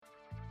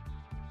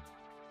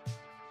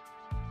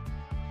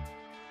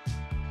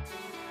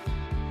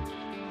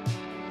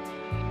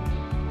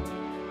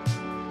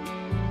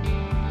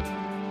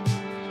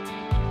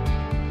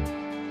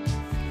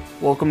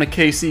Welcome to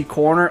KC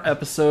Corner,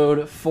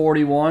 episode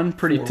 41.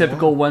 Pretty 41.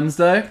 Typical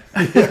Wednesday.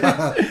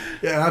 Yeah,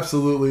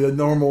 absolutely. A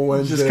normal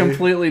Wednesday. Just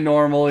completely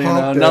normal,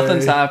 Hump day.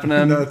 Nothing's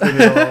happening. Nothing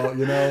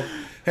at all,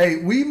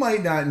 Hey, we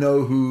might not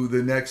know who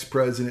the next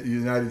president of the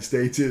United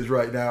States is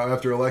right now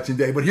after Election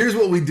Day, but here's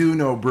what we do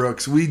know,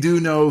 Brooks. We do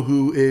know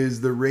who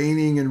is the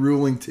reigning and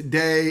ruling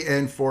today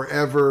and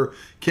forever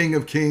King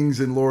of Kings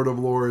and Lord of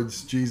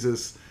Lords,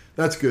 Jesus.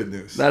 That's good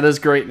news. That is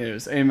great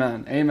news.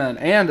 Amen. Amen.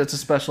 And it's a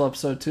special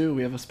episode, too.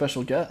 We have a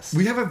special guest.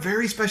 We have a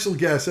very special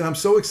guest, and I'm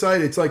so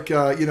excited. It's like,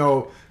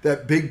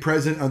 that big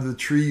present under the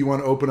tree you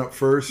want to open up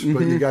first,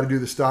 but you got to do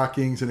the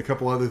stockings and a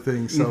couple other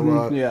things. So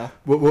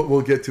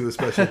we'll get to the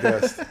special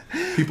guest.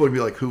 People will be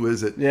like, who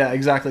is it? Yeah,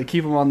 exactly.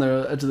 Keep them on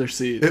the edge of their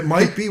seat. It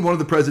might be one of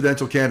the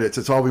presidential candidates.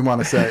 That's all we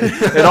want to say.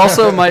 It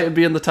also might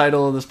be in the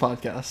title of this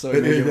podcast. So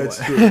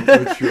that's true.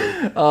 That's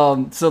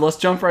true. So let's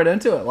jump right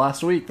into it.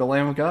 Last week, the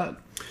Lamb of God.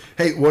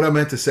 Hey, what I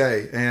meant to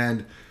say,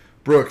 and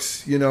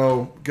Brooks,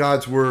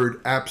 God's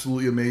word,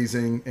 absolutely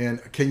amazing.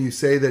 And can you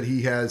say that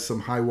he has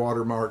some high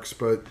water marks?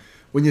 But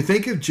when you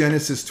think of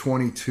Genesis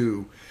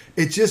 22,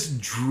 it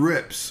just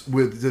drips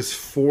with this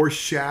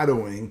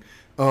foreshadowing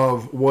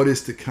of what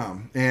is to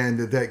come, and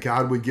that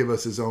God would give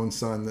us his own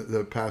son,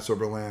 the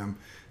Passover lamb,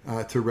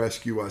 to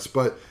rescue us.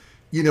 But,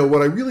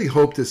 what I really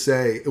hope to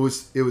say, it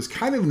was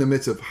kind of in the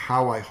midst of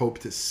how I hope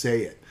to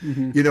say it,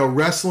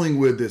 wrestling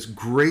with this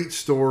great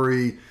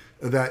story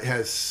that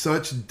has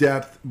such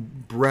depth,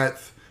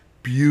 breadth,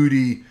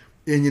 beauty,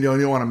 and you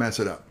don't want to mess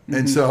it up.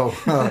 And so,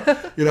 how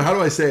do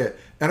I say it?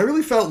 And I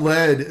really felt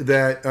led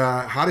that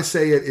how to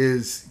say it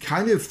is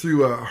kind of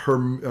through a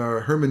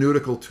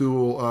hermeneutical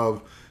tool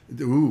of,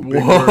 big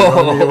word.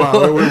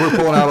 Wow, we're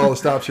pulling out all the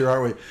stops here,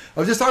 aren't we? I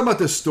was just talking about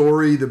the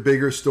story, the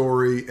bigger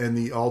story, and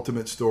the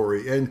ultimate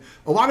story. And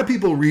a lot of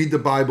people read the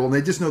Bible and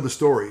they just know the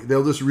story.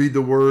 They'll just read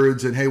the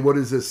words and, hey, what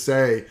does this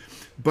say?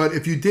 But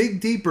if you dig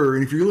deeper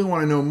and if you really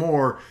want to know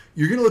more,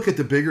 you're going to look at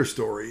the bigger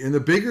story. And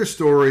the bigger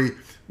story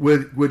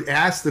would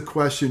ask the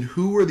question,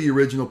 who were the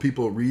original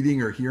people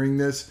reading or hearing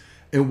this?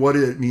 And what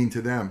did it mean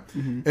to them?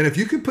 And if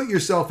you could put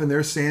yourself in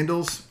their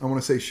sandals, I want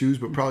to say shoes,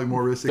 but probably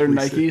more realistically.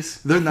 They're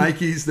Nikes. They're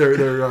Nikes.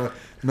 They're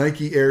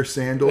Nike Air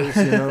sandals,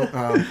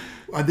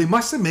 They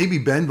must have maybe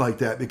been like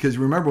that because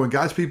remember when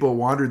God's people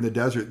wandered in the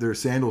desert, their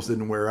sandals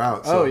didn't wear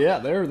out. So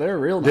they're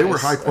real nice. They were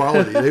high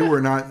quality. They were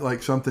not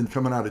like something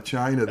coming out of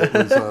China that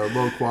was a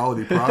low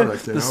quality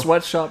product. The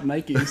sweatshop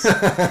Nikes.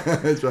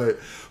 That's right.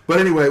 But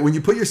anyway, when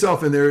you put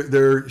yourself in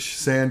their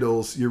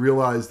sandals, you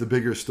realize the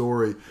bigger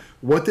story.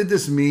 What did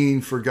this mean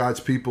for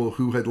God's people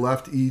who had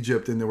left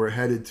Egypt and they were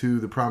headed to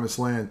the Promised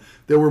Land?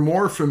 They were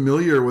more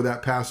familiar with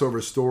that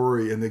Passover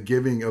story and the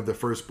giving of the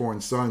firstborn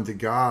son to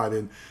God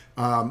and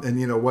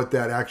what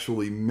that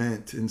actually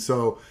meant. And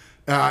so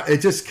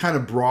it just kind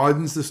of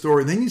broadens the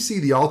story. And then you see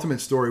the ultimate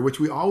story, which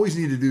we always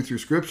need to do through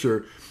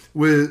Scripture,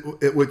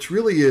 which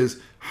really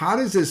is, how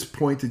does this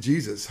point to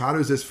Jesus? How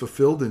does this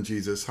fulfilled in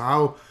Jesus?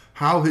 How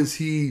has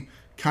he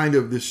kind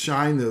of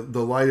shine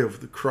the light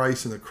of the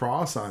Christ and the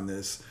cross on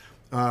this?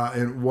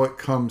 And what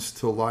comes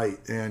to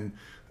light. And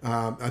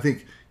I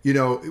think,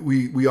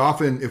 we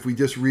often, if we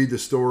just read the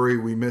story,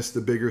 we miss the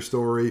bigger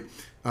story.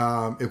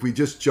 If we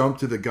just jump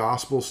to the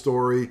gospel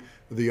story,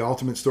 the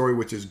ultimate story,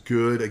 which is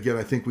good, again,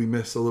 I think we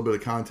miss a little bit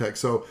of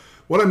context. So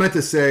what I meant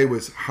to say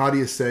was, how do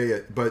you say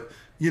it? But,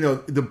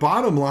 the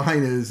bottom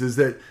line is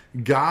that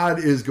God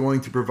is going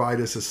to provide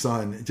us a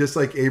son, just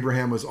like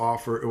Abraham was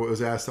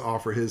asked to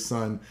offer his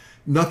son.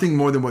 Nothing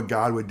more than what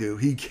God would do.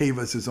 He gave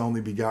us his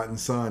only begotten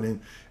son. And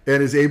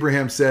as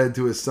Abraham said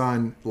to his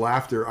son,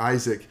 laughter,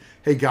 Isaac,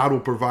 hey, God will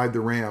provide the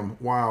ram.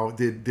 Wow,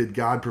 did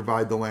God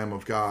provide the Lamb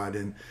of God?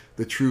 And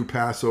the true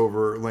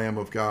Passover Lamb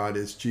of God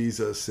is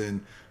Jesus,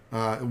 and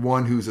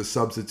one who's a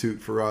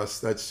substitute for us.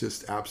 That's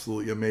just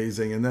absolutely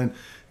amazing. And then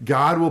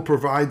God will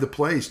provide the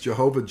place,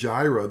 Jehovah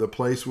Jireh, the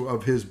place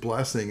of his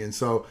blessing. And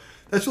so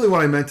that's really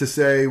what I meant to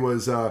say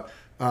was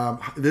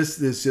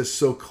this just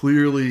so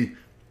clearly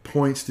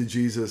points to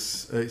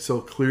Jesus, so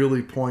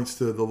clearly points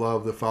to the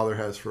love the Father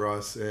has for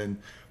us. And,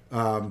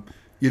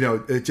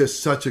 it's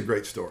just such a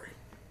great story.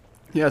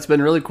 Yeah, it's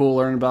been really cool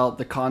learning about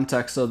the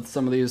context of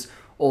some of these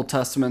Old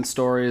Testament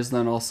stories,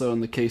 then also in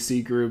the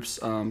KC groups,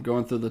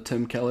 going through the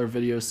Tim Keller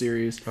video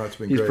series. Oh, it's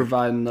been he's great.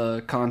 Providing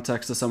the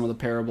context of some of the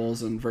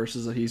parables and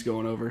verses that he's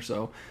going over.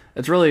 So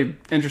it's really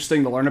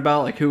interesting to learn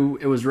about, like who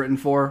it was written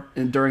for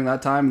during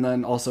that time, and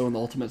then also in the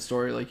ultimate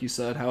story, like you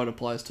said, how it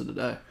applies to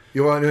today.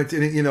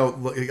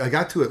 I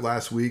got to it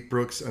last week,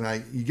 Brooks,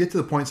 and you get to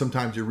the point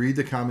sometimes you read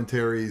the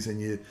commentaries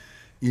and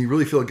you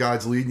really feel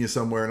God's leading you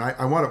somewhere. And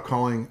I wound up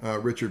calling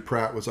Richard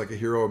Pratt, was like a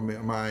hero of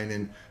mine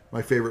and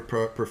my favorite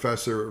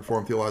professor at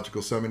Reformed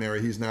Theological Seminary.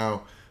 He's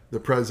now the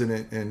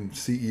president and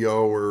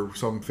CEO or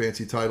some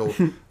fancy title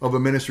of a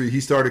ministry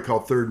he started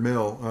called Third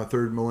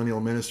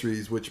Millennial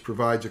Ministries, which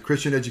provides a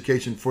Christian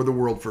education for the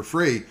world for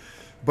free.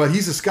 But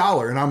he's a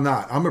scholar, and I'm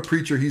not. I'm a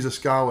preacher. He's a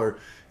scholar.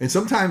 And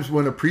sometimes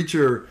when a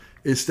preacher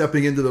is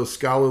stepping into those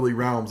scholarly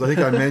realms, I think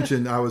I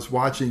mentioned I was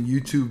watching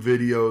YouTube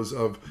videos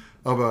of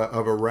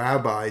a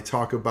rabbi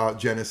talk about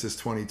Genesis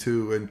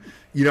 22, and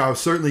you know, I was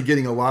certainly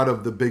getting a lot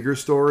of the bigger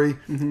story,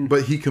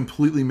 but he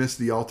completely missed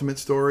the ultimate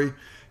story.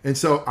 And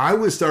so I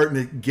was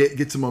starting to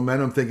get some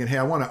momentum, thinking, hey,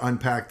 I want to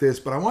unpack this,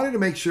 but I wanted to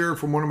make sure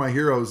from one of my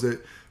heroes,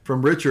 that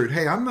from Richard,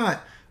 hey, I'm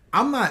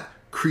not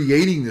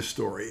creating the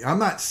story. I'm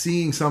not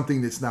seeing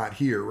something that's not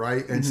here,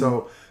 right? And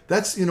so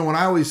that's, you know, when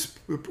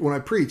I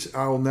preach,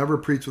 I will never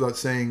preach without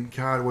saying,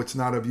 God, what's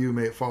not of you,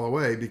 may it fall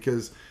away,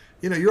 because,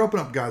 you know, you're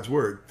opening up God's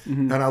word.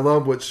 And I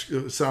love what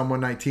Psalm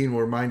 119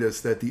 will remind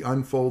us, that the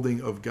unfolding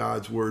of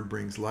God's word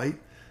brings light.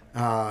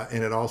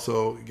 And it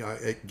also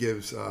it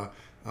gives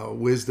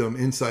wisdom,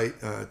 insight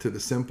to the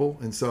simple.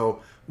 And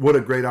so what a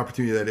great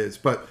opportunity that is.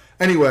 But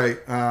anyway,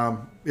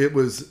 it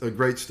was a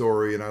great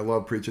story, and I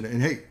love preaching it.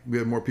 And hey, we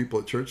had more people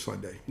at church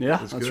Sunday. Yeah,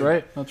 that's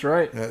right. That's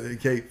right.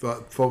 Okay,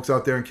 folks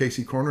out there in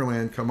KC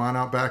Cornerland, come on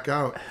out, back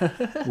out.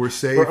 We're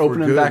safe. We're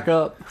opening good. back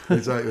up.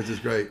 Which is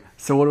great.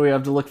 So what do we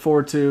have to look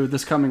forward to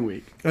this coming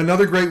week?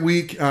 Another great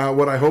week.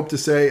 What I hope to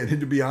say, and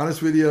to be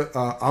honest with you,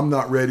 I'm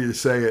not ready to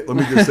say it. Let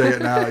me just say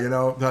it now. You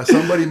know,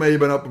 somebody may have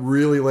been up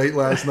really late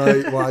last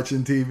night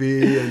watching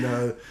TV,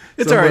 and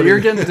it's all right. You're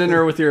getting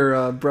dinner with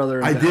your brother.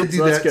 And I dad, did do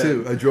so that good.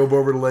 too. I drove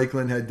over to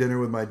Lakeland, had dinner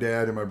with my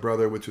dad and my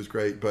brother, which was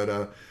great. But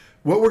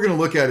what we're going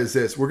to look at is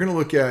this. We're going to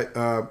look at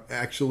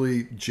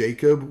actually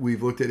Jacob.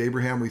 We've looked at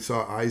Abraham. We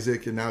saw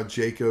Isaac, and now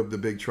Jacob, the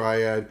big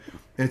triad.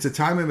 And it's a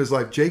time of his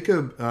life.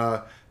 Jacob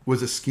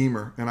was a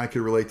schemer, and I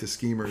could relate to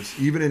schemers.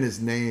 Even in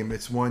his name,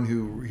 it's one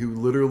who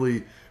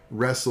literally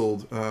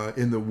wrestled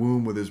in the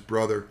womb with his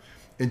brother.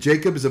 And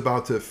Jacob is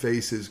about to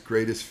face his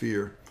greatest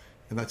fear,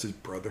 and that's his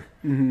brother.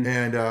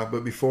 And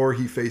but before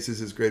he faces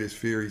his greatest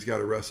fear, he's got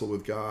to wrestle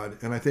with God.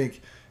 And I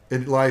think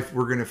in life,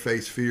 we're going to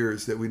face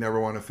fears that we never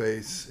want to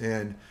face.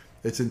 And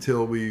it's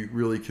until we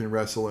really can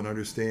wrestle and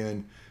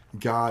understand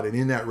God. And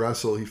in that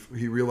wrestle,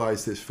 he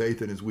realized his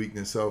faith and his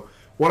weakness. So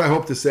what I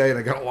hope to say, and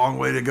I got a long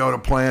way to go to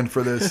plan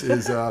for this,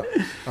 is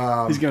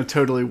he's going to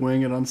totally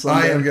wing it on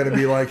Sunday. I am going to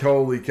be like,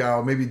 holy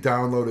cow, maybe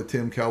download a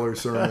Tim Keller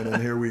sermon,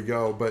 and here we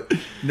go. But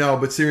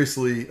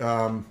seriously,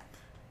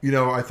 you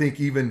know, I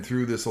think even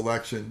through this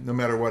election, no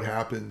matter what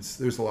happens,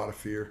 there's a lot of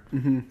fear.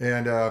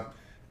 And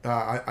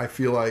I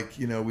feel like,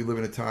 you know, we live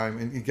in a time,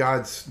 and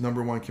God's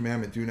number one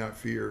commandment, do not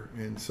fear.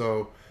 And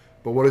so,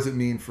 but what does it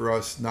mean for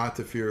us not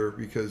to fear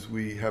because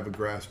we have a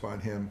grasp on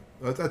him?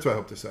 That's what I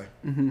hope to say.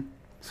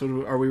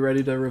 So are we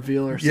ready to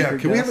reveal our secret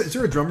can we guest? is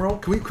there a drum roll?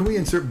 Can we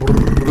insert?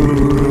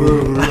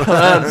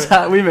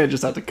 We may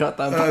just have to cut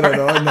that part.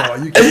 No.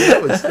 You can,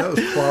 that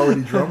was quality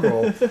drum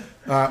roll.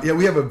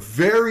 We have a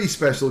very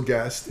special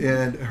guest,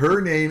 and her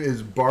name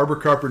is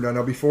Barbara Carpenter.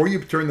 Now, before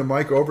you turn the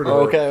mic over to her,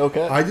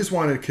 okay. I just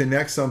want to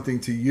connect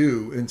something to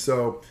you. And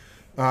so,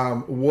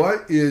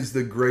 what is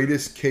the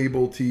greatest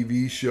cable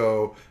TV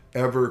show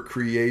ever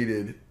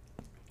created?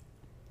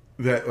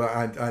 That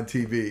on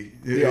TV,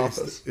 The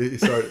Office.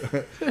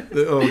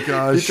 Oh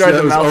gosh, you tried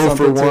to mouth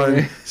something to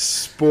me.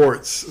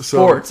 Sports.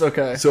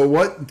 Okay. So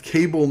what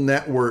cable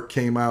network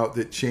came out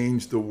that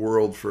changed the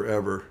world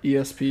forever?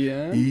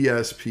 ESPN.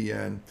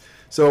 ESPN.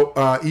 So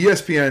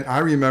ESPN, I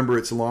remember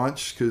its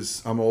launch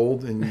because I'm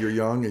old and you're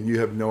young and you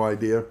have no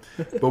idea.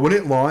 But when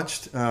it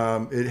launched,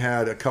 it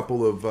had a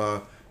couple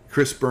of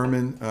Chris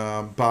Berman,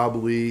 Bob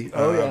Lee.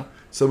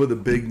 Some of the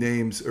big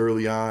names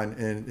early on,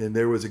 and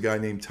there was a guy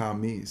named Tom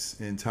Mees,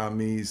 and Tom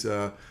Mees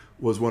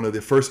was one of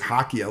the first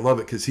hockey. I love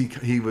it because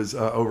he was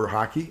over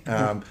hockey.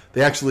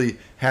 They actually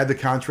had the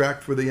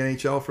contract for the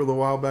NHL for a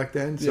little while back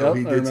then, so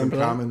he did some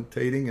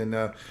commentating.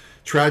 And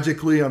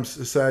tragically, I'm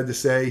sad to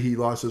say, he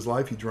lost his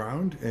life. He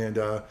drowned,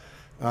 and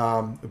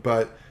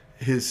but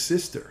his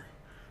sister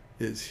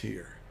is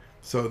here.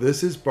 So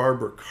this is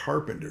Barbara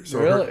Carpenter. So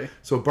really?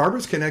 So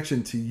Barbara's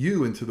connection to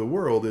you and to the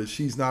world is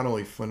she's not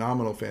only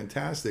phenomenal,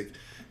 fantastic,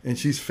 and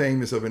she's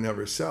famous of and of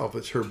herself.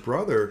 It's her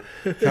brother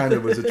kind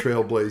of was a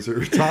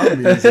trailblazer,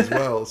 Tom Mees as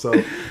well. So,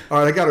 all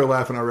right, I got her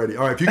laughing already.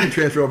 All right, if you can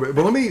transfer over.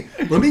 But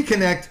let me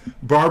connect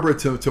Barbara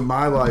to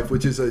my life,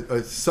 which is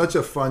such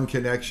a fun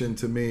connection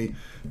to me.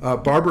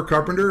 Barbara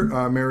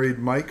Carpenter married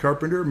Mike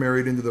Carpenter,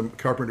 married into the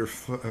Carpenter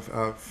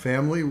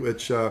family,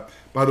 which,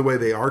 by the way,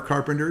 they are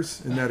carpenters.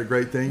 Isn't that a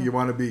great thing? You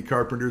want to be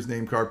carpenters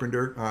named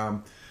Carpenter.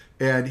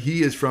 And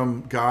he is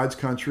from God's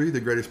country,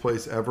 the greatest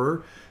place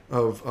ever,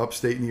 of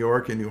upstate New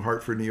York and New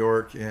Hartford, New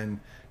York. And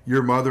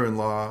your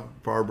mother-in-law,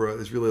 Barbara,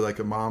 is really like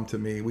a mom to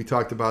me. We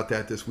talked about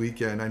that this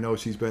weekend. I know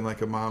she's been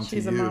like a mom to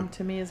you. She's a mom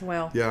to me as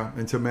well. Yeah,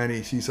 and to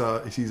many. She's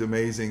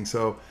amazing.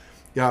 So,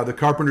 yeah, the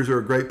Carpenters are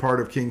a great part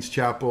of King's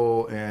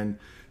Chapel, and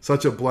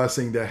such a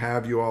blessing to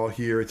have you all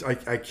here.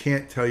 I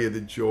can't tell you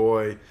the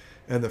joy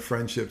and the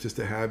friendship just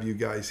to have you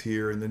guys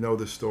here and to know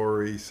the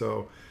story.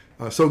 So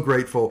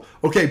grateful.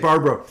 Okay,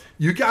 Barbara,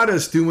 you got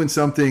us doing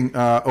something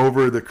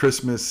over the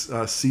Christmas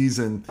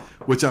season,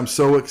 which I'm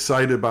so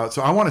excited about.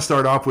 So I want to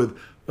start off with,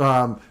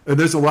 and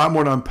there's a lot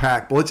more to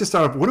unpack, but let's just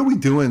start off. What are we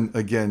doing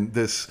again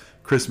this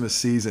Christmas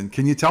season?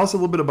 Can you tell us a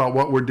little bit about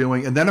what we're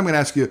doing? And then I'm going to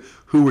ask you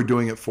who we're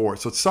doing it for.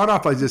 So start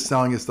off by just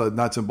telling us the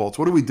nuts and bolts.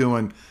 What are we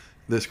doing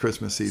this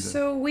Christmas season?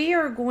 So we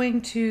are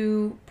going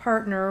to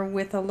partner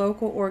with a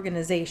local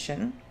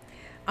organization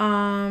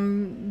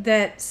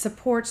that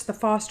supports the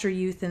foster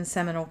youth in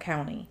Seminole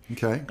County.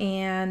 Okay.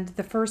 And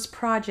the first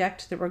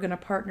project that we're going to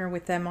partner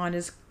with them on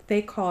is,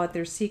 they call it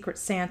their Secret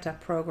Santa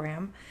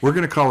program. We're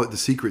going to call it the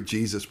Secret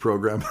Jesus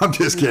program. I'm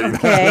just kidding.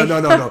 Okay.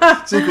 No.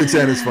 Secret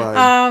Santa's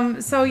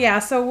fine.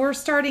 So we're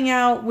starting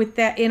out with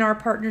that in our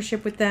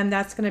partnership with them.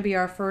 That's going to be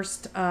our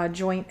first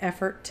joint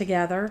effort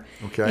together.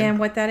 Okay. And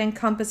what that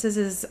encompasses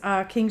is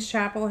King's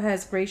Chapel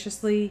has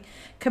graciously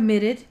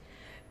committed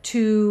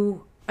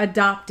to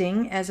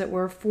adopting, as it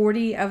were,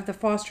 40 of the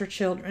foster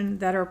children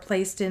that are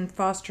placed in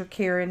foster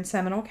care in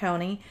Seminole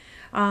County,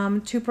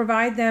 to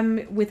provide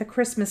them with a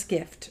Christmas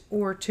gift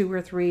or 2 or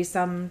 3,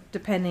 some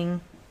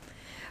depending.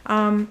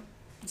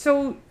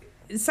 So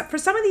for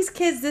some of these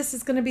kids, this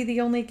is going to be the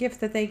only gift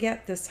that they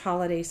get this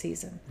holiday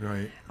season.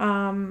 Right.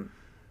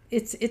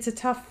 It's a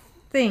tough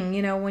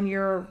thing, when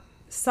you're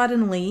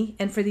suddenly,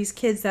 and for these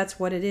kids, that's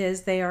what it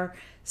is. They are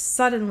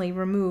suddenly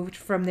removed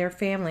from their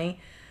family.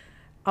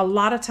 A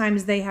lot of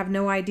times they have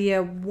no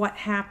idea what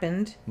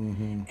happened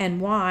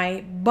and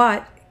why,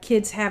 but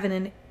kids have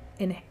an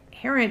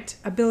inherent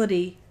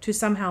ability to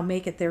somehow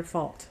make it their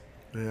fault.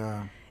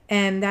 Yeah.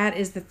 And that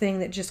is the thing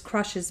that just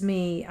crushes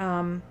me.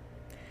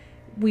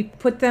 We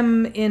put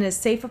them in as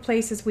safe a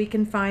place as we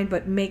can find,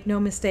 but make no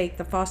mistake,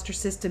 the foster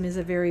system is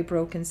a very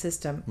broken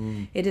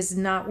system. It is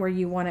not where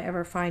you want to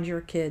ever find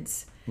your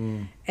kids.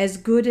 As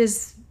good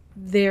as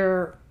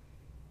there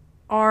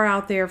are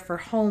out there for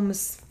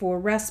homes for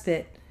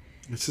respite,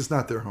 It's just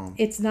not their home.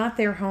 it's not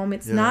their home.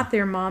 It's not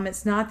their mom.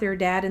 It's not their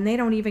dad. And they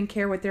don't even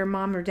care what their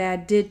mom or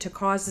dad did to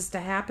cause this to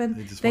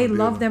happen. They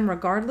love them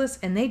regardless,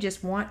 and they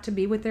just want to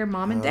be with their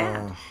mom and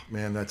dad. Oh,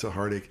 man, that's a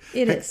heartache.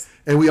 It is.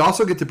 And we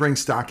also get to bring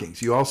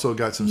stockings. You also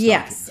got some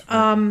stockings.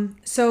 Yes.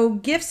 So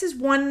gifts is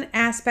one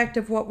aspect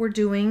of what we're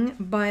doing,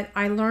 but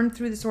I learned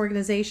through this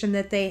organization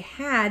that they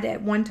had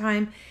at one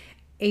time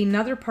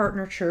another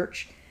partner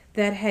church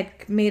that had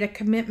made a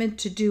commitment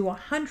to do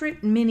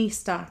 100 mini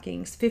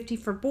stockings, 50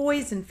 for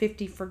boys and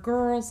 50 for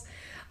girls,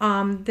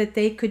 that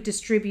they could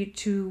distribute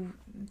to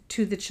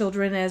the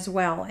children as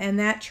well. And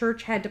that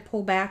church had to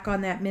pull back on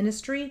that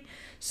ministry,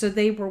 so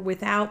they were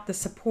without the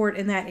support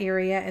in that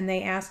area, and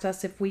they asked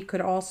us if we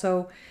could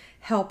also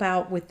help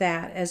out with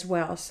that as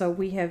well. So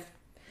we have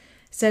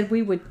said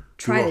we would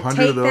try to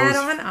take that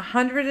on,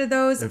 100 of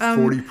those. And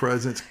 40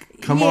 presents.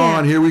 Come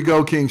on, here we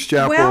go, King's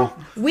Chapel. Well,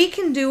 we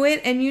can do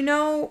it, and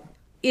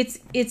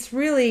it's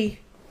really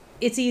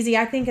easy.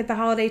 I think at the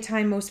holiday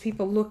time, most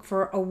people look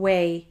for a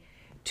way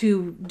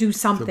to do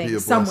something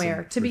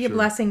somewhere, to be a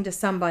blessing to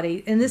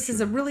somebody. And this is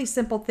a really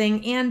simple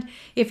thing. And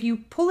if you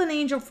pull an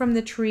angel from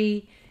the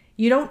tree,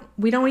 we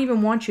don't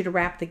even want you to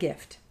wrap the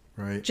gift.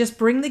 Right. Just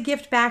bring the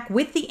gift back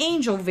with the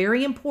angel,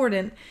 very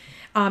important,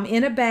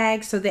 in a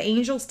bag, so the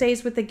angel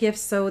stays with the gift.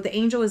 So the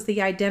angel is the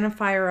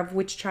identifier of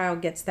which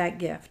child gets that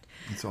gift.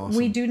 That's awesome.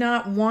 We do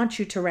not want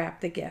you to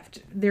wrap the gift.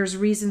 There's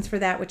reasons for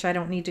that, which I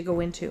don't need to go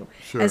into.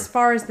 Sure. As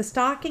far as the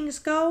stockings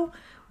go,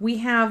 we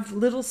have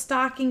little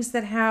stockings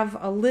that have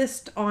a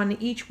list on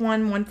each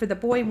one for the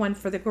boy, one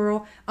for the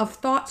girl, of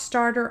thought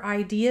starter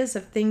ideas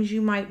of things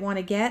you might want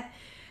to get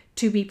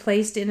to be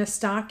placed in a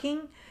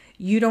stocking.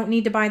 You don't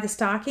need to buy the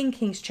stocking.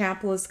 King's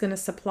Chapel is going to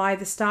supply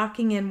the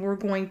stocking, and we're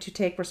going to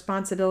take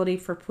responsibility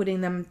for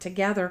putting them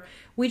together.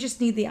 We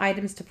just need the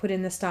items to put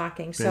in the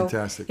stocking.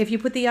 Fantastic. So if you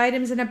put the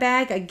items in a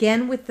bag,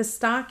 again with the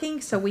stocking,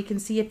 so we can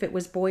see if it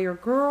was boy or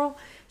girl,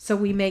 so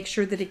we make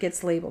sure that it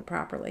gets labeled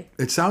properly.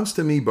 It sounds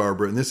to me,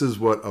 Barbara, and this is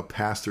what a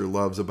pastor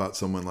loves about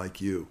someone like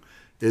you,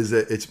 is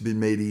that it's been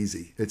made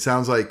easy. It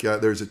sounds like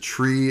there's a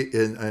tree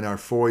in our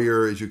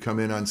foyer as you come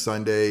in on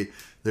Sunday.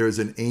 There's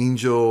an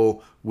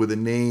angel with a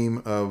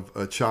name of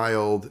a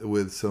child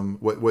with some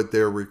what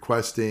they're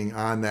requesting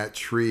on that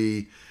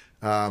tree.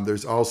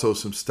 There's also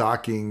some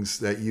stockings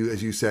that you,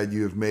 as you said,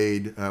 you have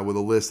made with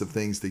a list of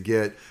things to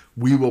get.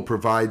 We will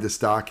provide the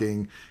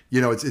stocking.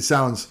 It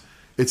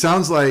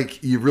sounds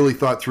like you've really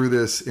thought through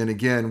this. And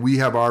again, we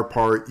have our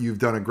part. You've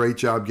done a great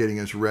job getting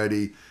us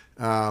ready.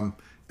 And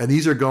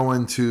these are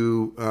going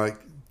to,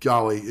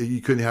 golly, you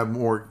couldn't have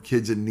more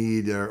kids in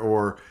need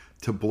or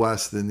to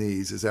bless than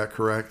these. Is that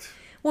correct?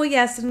 Well,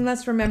 yes, and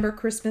let's remember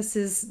Christmas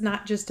is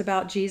not just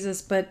about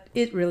Jesus, but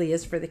it really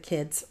is for the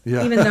kids.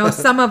 Yeah. Even though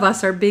some of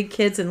us are big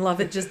kids and love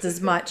it just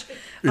as much.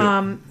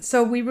 Yeah.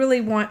 So we really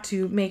want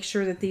to make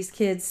sure that these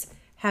kids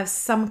have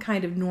some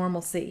kind of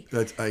normalcy.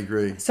 I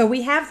agree. So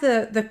we have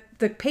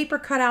the paper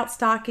cutout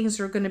stockings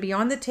are going to be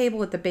on the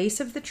table at the base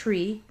of the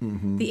tree,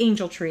 the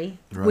angel tree,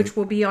 Right. which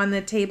will be on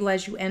the table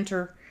as you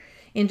enter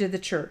into the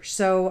church.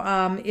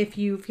 So if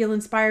you feel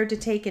inspired to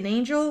take an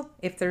angel,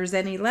 if there's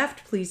any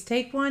left, please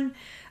take one.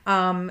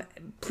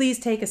 Please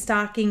take a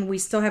stocking. We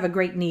still have a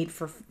great need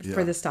for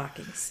the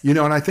stockings. And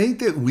I think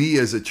that we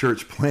as a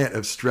church plant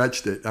have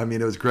stretched it. I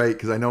mean, it was great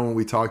because I know when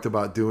we talked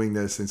about doing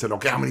this and said,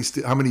 okay, how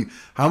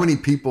many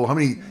people, how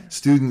many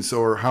students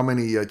or how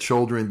many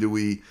children do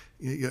we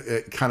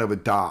kind of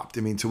adopt?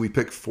 I mean, so we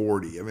picked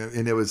 40. I mean,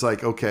 and it was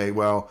like, okay,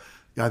 well,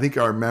 I think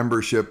our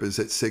membership is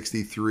at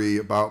 63,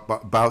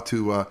 about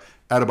to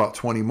add about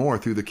 20 more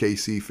through the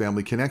KC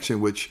Family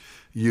Connection, which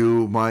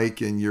you,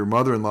 Mike, and your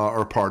mother-in-law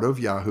are part of,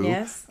 Yahoo.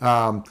 Yes.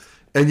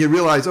 And you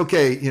realize,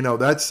 okay,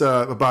 that's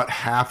about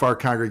half our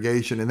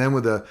congregation. And then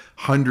with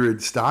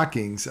 100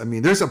 stockings, I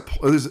mean,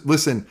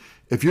 listen,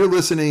 if you're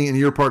listening and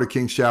you're part of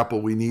King's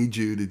Chapel, we need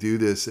you to do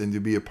this and to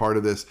be a part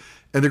of this.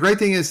 And the great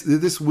thing is that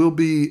this will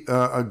be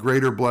a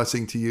greater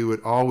blessing to you.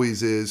 It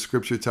always is.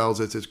 Scripture tells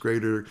us it's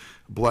greater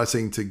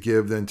blessing to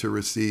give than to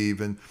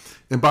receive. And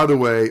by the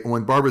way,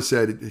 when Barbara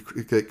said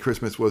that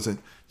Christmas wasn't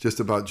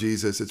just about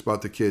Jesus, it's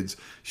about the kids,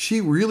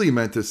 she really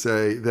meant to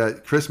say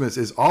that Christmas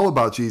is all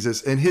about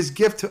Jesus and his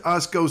gift to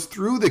us goes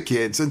through the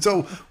kids. And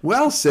so,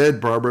 well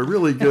said, Barbara.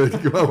 Really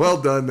good.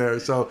 Well done there.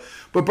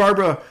 But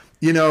Barbara,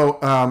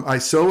 I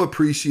so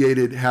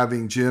appreciated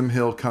having Jim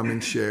Hill come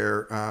and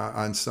share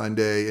on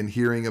Sunday and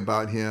hearing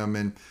about him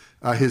and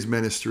his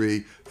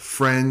ministry,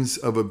 Friends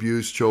of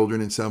Abused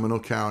Children in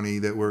Seminole County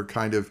that we're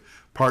kind of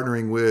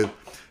partnering with.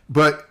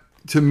 But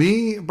to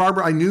me,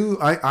 Barbara,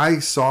 I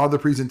saw the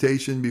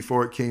presentation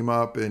before it came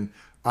up, and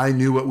I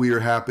knew what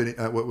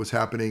was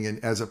happening.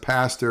 And as a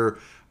pastor,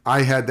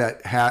 I had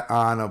that hat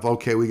on of,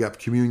 okay, we got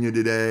communion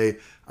today.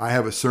 I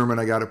have a sermon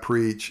I got to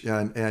preach,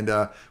 and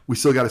we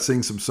still got to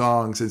sing some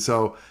songs. And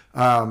so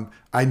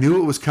I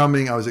knew it was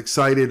coming. I was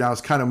excited. I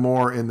was kind of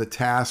more in the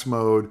task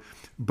mode.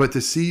 But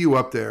to see you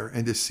up there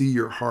and to see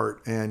your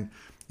heart, and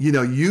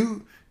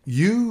you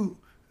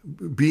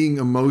being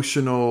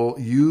emotional,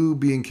 you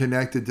being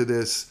connected to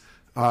this,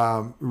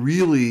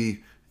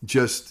 really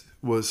just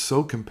was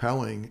so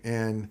compelling.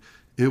 And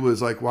it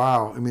was like,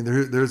 wow. I mean,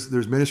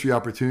 there's ministry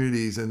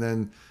opportunities, and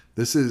then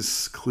this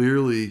is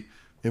clearly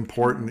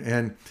important.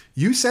 And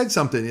you said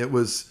something, it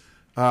was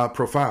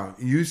profound.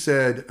 You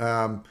said,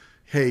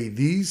 hey,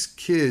 these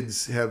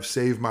kids have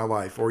saved my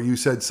life, or you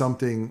said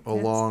something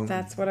along.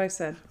 That's what I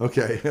said.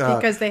 Okay.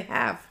 Because they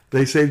have.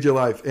 They saved your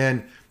life.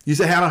 And you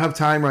said, hey, I don't have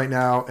time right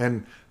now.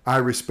 And I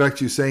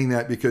respect you saying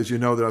that, because you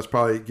know that I was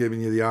probably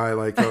giving you the eye,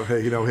 like, oh,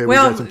 hey, hey, we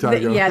got some time to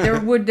go. Yeah, there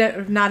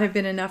would not have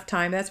been enough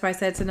time. That's why I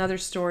said it's another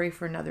story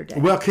for another day.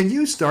 Well, can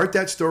you start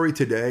that story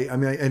today? I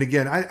mean, and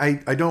again,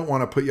 I don't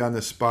want to put you on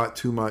the spot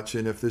too much,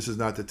 and if this is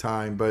not the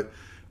time, but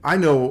I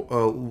know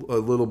a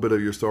little bit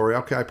of your story.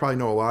 Okay, I probably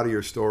know a lot of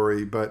your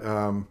story, but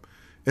and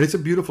it's a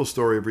beautiful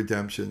story of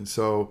redemption.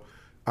 So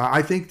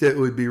I think that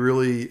would be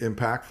really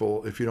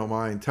impactful, if you don't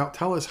mind.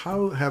 Tell us,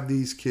 how have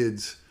these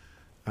kids,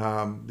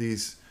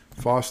 these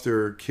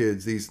foster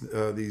kids,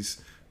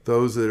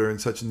 those that are in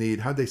such need,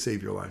 how'd they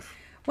save your life?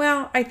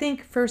 Well, I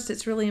think first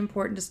it's really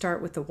important to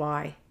start with the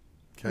why.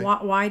 Okay.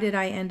 Why did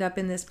I end up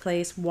in this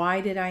place? Why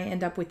did I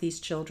end up with these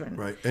children?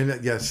 Right.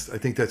 And yes, I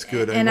think that's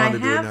good. I wanted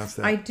to announce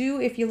that. I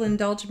do, if you'll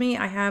indulge me,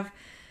 I have,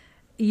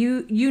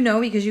 you know,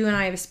 because you and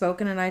I have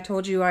spoken, and I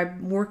told you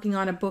I'm working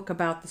on a book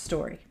about the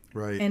story.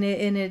 Right. And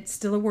it's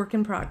still a work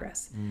in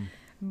progress.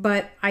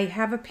 But I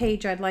have a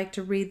page I'd like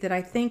to read that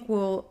I think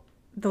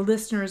the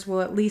listeners will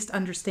at least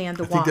understand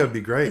the why. I think that would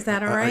be great. Is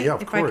that all right? Yeah,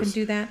 of course. If I can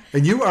do that.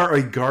 And you are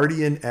a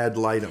guardian ad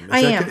litem. I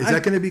am. Is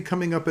that going to be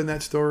coming up in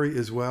that story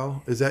as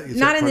well? Is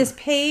not in this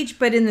page,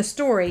 but in the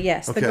story,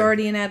 yes. Okay. The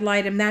guardian ad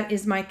litem, that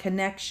is my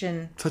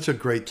connection. Such a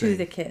great thing. To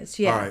the kids.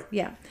 Yeah. All right.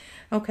 Yeah.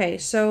 Okay,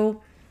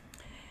 so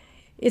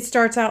it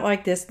starts out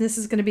like this. This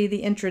is going to be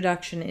the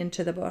introduction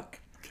into the book.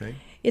 Okay.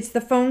 It's the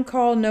phone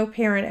call no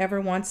parent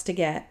ever wants to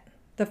get.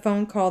 The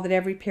phone call that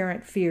every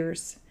parent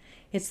fears.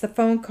 It's the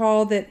phone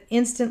call that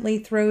instantly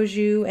throws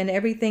you and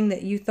everything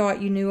that you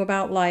thought you knew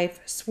about life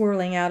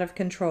swirling out of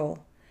control.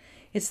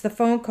 It's the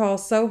phone call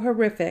so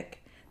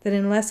horrific that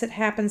unless it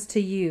happens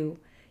to you,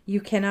 you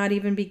cannot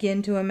even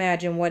begin to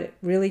imagine what it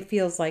really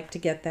feels like to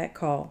get that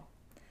call.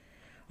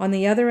 On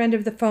the other end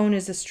of the phone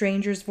is a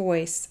stranger's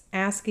voice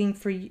asking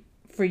for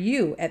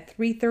you at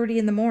 3:30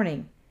 in the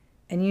morning,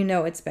 and you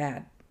know it's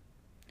bad.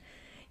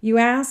 You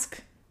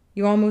ask,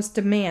 you almost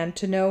demand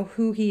to know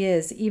who he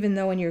is, even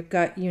though in your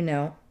gut you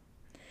know.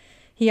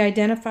 He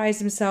identifies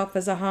himself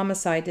as a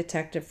homicide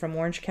detective from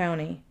Orange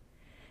County,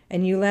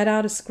 and you let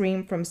out a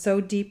scream from so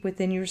deep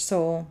within your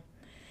soul,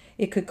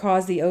 it could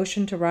cause the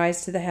ocean to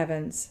rise to the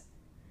heavens.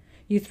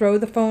 You throw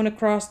the phone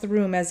across the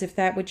room as if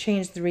that would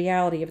change the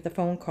reality of the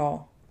phone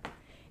call.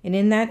 And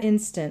in that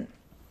instant,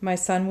 my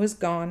son was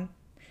gone.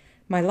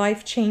 My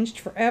life changed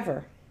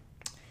forever,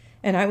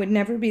 and I would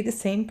never be the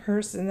same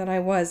person that I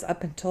was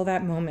up until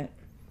that moment.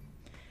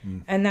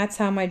 And that's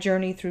how my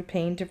journey through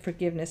pain to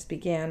forgiveness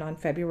began on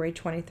February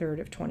 23rd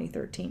of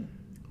 2013.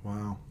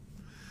 Wow.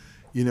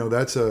 You know,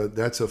 that's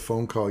a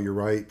phone call, you're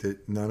right,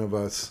 that none of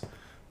us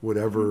would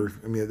ever,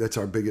 I mean, that's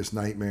our biggest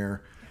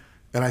nightmare.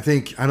 And I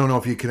don't know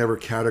if you can ever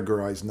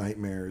categorize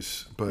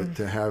nightmares, but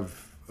to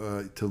have,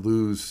 to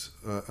lose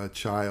a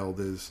child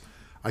is,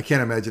 I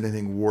can't imagine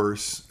anything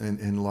worse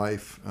in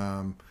life.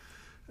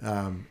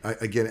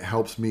 Again, it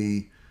helps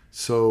me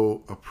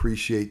so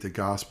appreciate the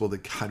gospel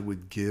that God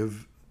would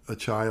give a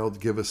child,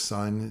 give a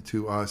son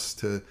to us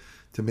to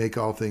make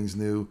all things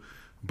new.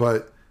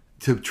 But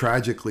to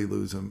tragically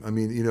lose them. I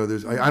mean,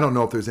 there's I don't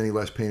know if there's any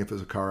less pain if it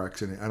was a car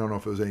accident. I don't know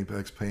if it was any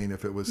less pain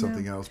if it was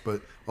something else,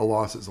 but a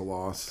loss is a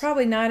loss.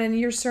 Probably not. And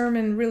your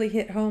sermon really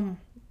hit home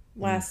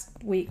last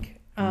week.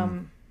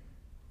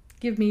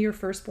 Give me your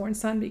firstborn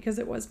son, because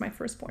it was my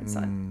firstborn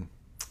son.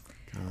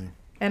 Golly.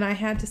 And I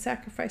had to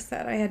sacrifice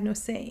that. I had no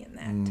say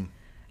in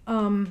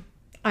that.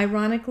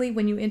 Ironically,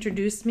 when you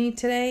introduced me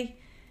today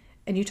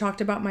and you talked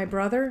about my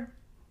brother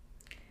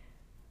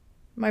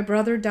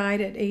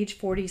died at age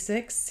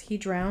 46. He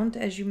drowned,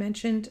 as you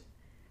mentioned.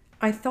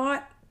 I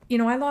thought,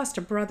 I lost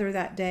a brother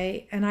that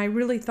day, and I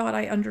really thought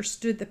I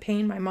understood the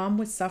pain my mom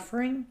was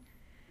suffering.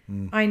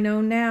 I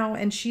know now,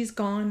 and she's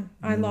gone.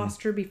 I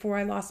lost her before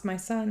I lost my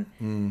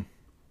son.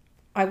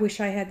 I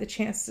wish I had the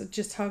chance to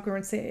just hug her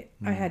and say,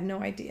 I had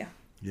no idea.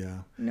 Yeah.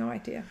 No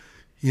idea.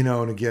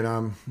 And again,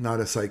 I'm not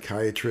a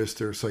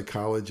psychiatrist or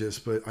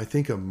psychologist, but I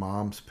think a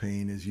mom's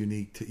pain is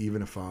unique to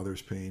even a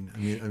father's pain.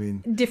 I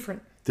mean,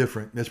 different.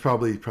 That's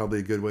probably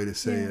a good way to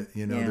say it.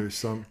 There's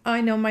some.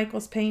 I know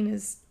Michael's pain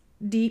is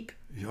deep,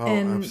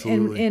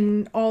 absolutely.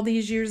 And all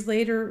these years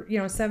later,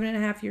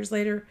 7.5 years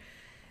later,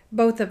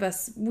 both of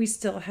us, we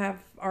still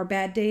have our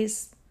bad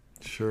days.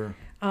 Sure.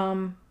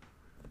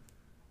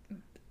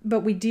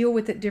 But we deal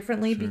with it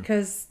differently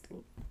because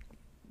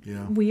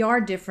we are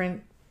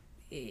different.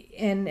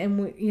 And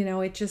we,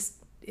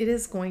 it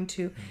is going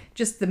to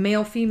just the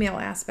male female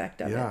aspect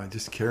of it. Yeah,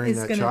 just carrying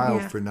that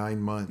child for 9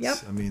 months. Yep.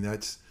 I mean,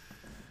 that's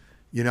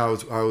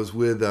I was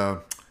with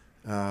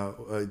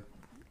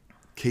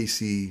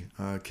Casey,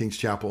 King's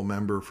Chapel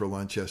member for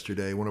lunch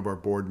yesterday, one of our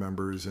board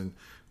members, and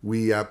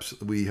we have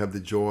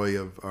the joy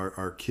of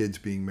our kids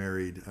being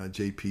married.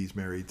 JP's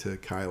married to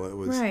Kyla. It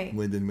was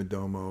Lyndon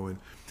Madomo,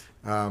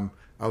 and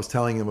I was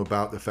telling him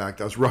about the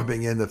fact, I was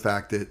rubbing in the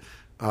fact that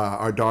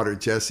our daughter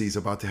Jessie's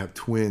about to have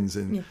twins,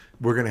 and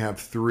we're going to have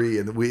 3.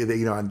 And we,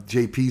 on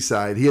JP's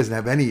side, he doesn't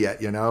have any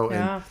yet,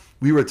 And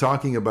we were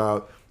talking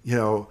about,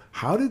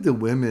 how did the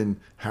women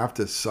have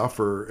to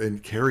suffer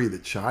and carry the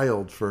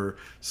child for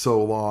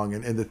so long,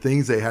 and the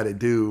things they had to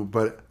do.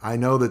 But I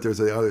know that there's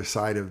the other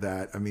side of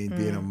that. I mean,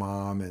 being a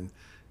mom and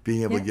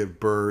being able to give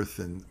birth,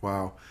 and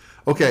wow.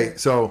 Okay,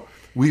 so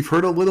we've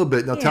heard a little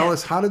bit. Now tell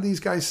us, how did these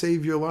guys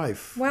save your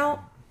life?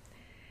 Well,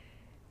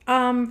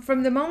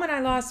 from the moment I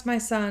lost my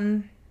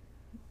son,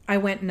 I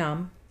went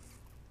numb.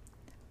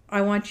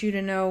 I want you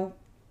to know,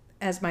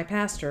 as my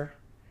pastor,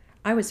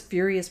 I was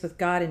furious with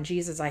God and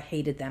Jesus. I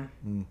hated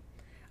them.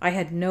 I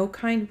had no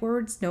kind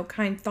words, no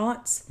kind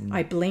thoughts.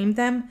 I blamed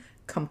them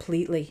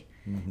completely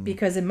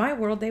because in my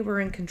world, they were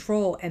in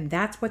control, and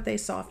that's what they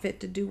saw fit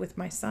to do with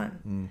my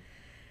son.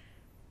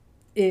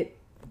 It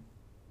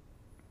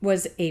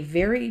was a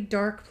very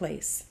dark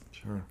place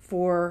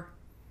for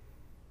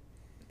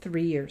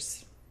 3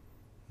 years.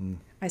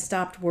 I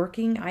stopped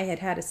working. I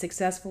had a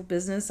successful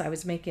business. I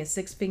was making a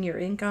 6-figure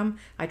income.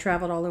 I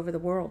traveled all over the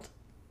world.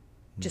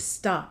 Just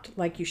stopped,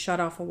 like you shut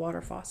off a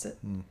water faucet.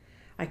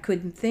 I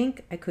couldn't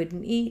think. I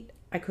couldn't eat.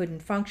 I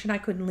couldn't function. I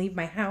couldn't leave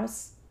my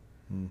house.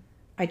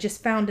 I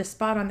just found a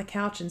spot on the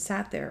couch and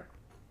sat there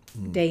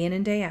day in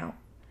and day out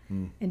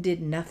and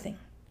did nothing.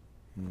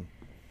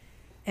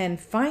 And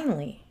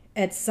finally,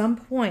 at some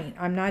point,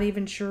 I'm not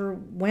even sure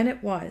when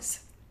it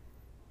was,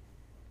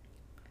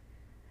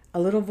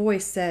 a little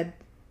voice said,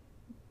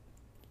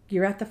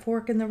 "You're at the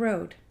fork in the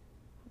road.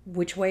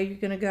 Which way are you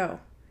going to go?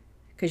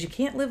 Because you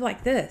can't live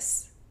like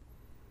this.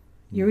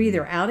 You're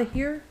either out of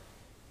here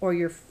or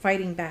you're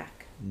fighting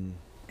back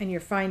and you're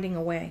finding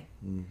a way."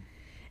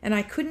 And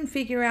I couldn't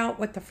figure out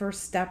what the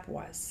first step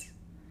was.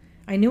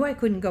 I knew I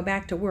couldn't go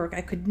back to work.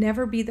 I could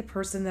never be the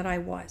person that I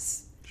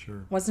was.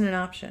 Sure. Wasn't an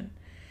option.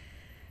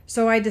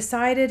 So I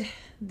decided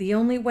the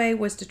only way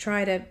was to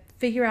try to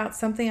figure out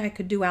something I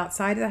could do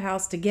outside of the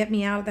house to get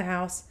me out of the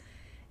house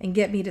and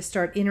get me to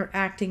start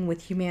interacting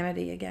with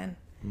humanity again.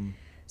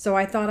 So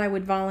I thought I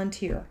would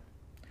volunteer.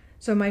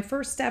 So my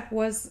first step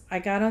was I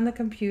got on the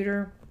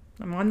computer,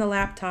 I'm on the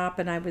laptop,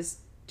 and I was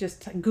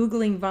just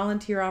Googling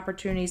volunteer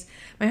opportunities.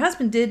 My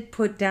husband did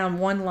put down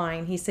one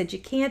line. He said, "You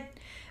can't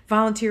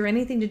volunteer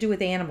anything to do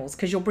with animals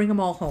because you'll bring them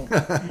all home."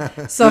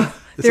 So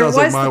there sounds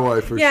like my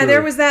wife for sure.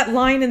 there was that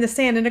line in the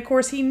sand. And of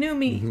course, he knew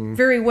me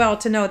very well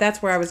to know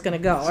that's where I was going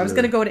to go. I was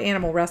going to go to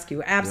animal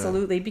rescue,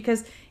 absolutely,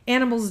 because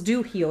animals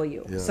do heal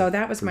you. So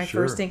that was my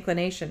first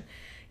inclination.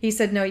 He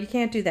said, "No, you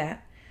can't do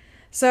that."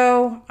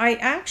 So I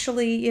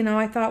actually,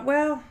 I thought,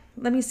 well,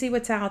 let me see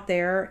what's out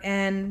there.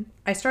 And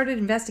I started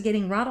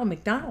investigating Ronald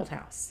McDonald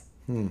House.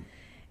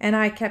 And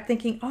I kept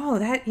thinking, oh,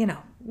 that,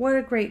 what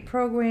a great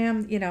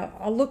program.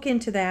 I'll look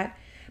into that.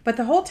 But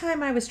the whole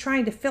time I was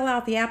trying to fill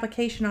out the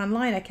application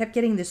online, I kept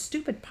getting this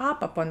stupid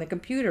pop-up on the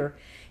computer.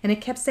 And it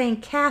kept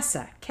saying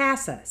CASA,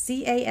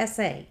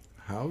 C-A-S-A.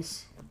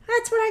 House?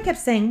 That's what I kept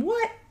saying.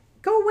 What?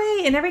 Go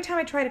away. And every time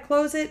I try to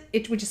close it,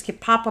 it would just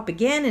pop up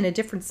again in a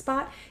different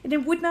spot, and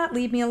it would not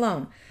leave me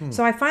alone.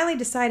 So I finally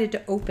decided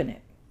to open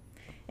it.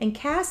 And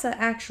CASA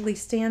actually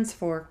stands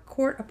for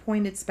Court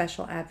Appointed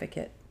Special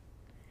Advocate.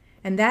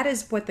 And that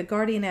is what the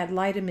Guardian Ad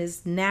Litem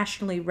is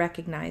nationally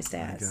recognized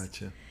as. I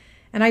gotcha.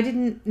 And I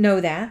didn't know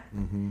that.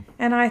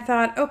 And I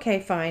thought, okay,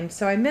 fine.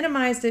 So I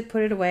minimized it,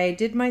 put it away,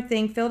 did my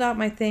thing, filled out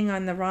my thing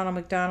on the Ronald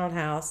McDonald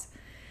House.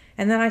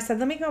 And then I said,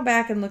 let me go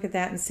back and look at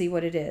that and see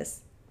what it is.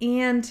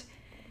 And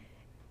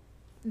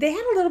they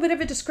had a little bit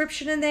of a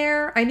description in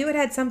there. I knew it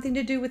had something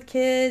to do with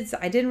kids.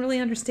 I didn't really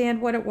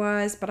understand what it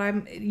was,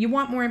 but you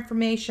want more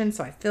information,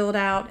 so I filled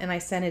out and I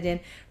sent it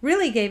in.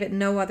 Really gave it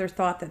no other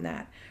thought than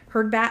that.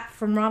 Heard back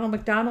from Ronald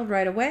McDonald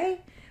right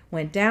away.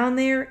 Went down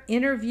there,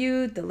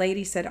 interviewed. The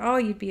lady said, oh,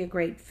 you'd be a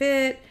great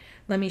fit.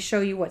 Let me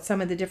show you what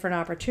some of the different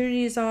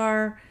opportunities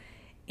are.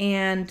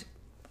 And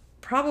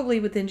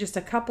probably within just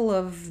a couple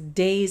of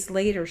days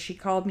later, she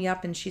called me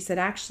up and she said,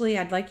 actually,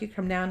 I'd like you to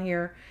come down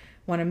here,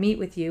 want to meet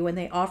with you. And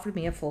they offered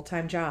me a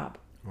full-time job.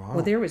 Wow.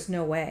 Well, there was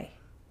no way.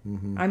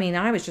 I mean,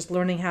 I was just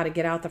learning how to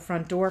get out the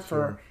front door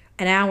for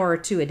an hour or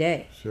two a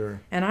day.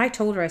 Sure. And I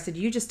told her, I said,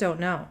 you just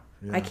don't know.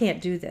 Yeah. I can't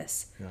do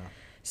this. Yeah.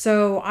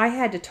 So I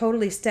had to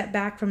totally step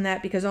back from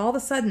that because all of a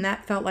sudden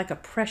that felt like a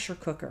pressure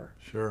cooker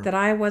Sure. that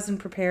I wasn't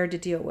prepared to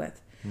deal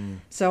with.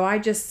 So I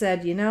just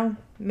said,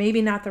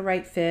 maybe not the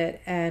right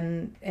fit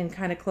and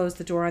kind of closed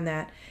the door on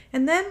that.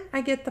 And then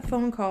I get the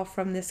phone call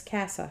from this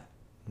CASA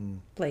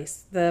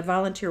place, the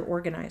volunteer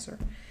organizer.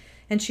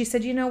 And she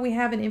said, we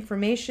have an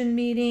information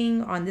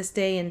meeting on this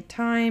day and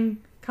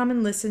time. Come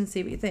and listen,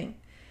 see what you think.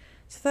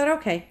 So I thought,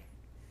 okay.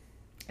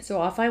 So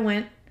off I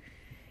went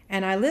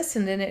and I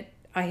listened, and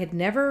I had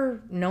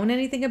never known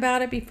anything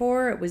about it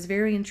before. It was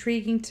very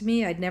intriguing to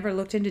me. I'd never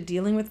looked into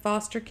dealing with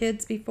foster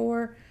kids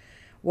before.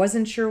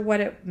 Wasn't sure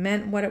what it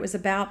meant, what it was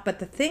about. But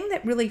the thing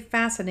that really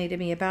fascinated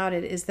me about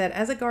it is that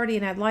as a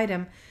guardian ad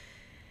litem,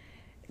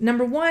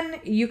 number one,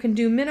 you can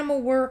do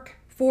minimal work,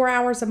 4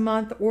 hours a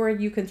month, or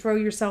you can throw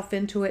yourself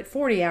into it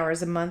 40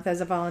 hours a month as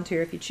a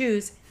volunteer if you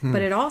choose.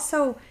 But it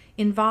also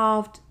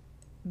involved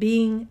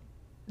being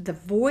the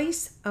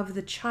voice of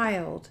the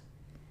child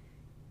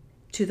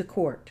to the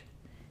court.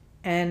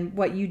 And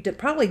what you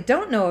probably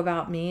don't know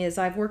about me is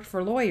I've worked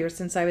for lawyers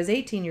since I was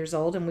 18 years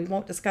old, and we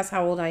won't discuss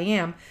how old I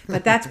am,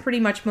 but that's pretty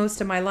much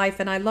most of my life.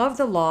 And I love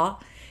the law.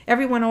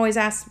 Everyone always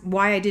asks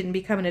why I didn't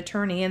become an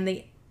attorney, and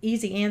the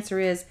easy answer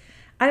is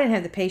I didn't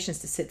have the patience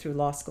to sit through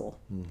law school.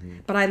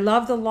 But I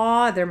love the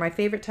law. They're my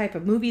favorite type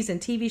of movies and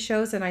TV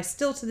shows, and I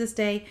still, to this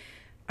day,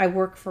 I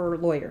work for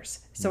lawyers,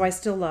 so I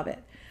still love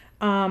it.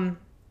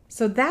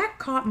 So that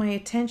caught my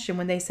attention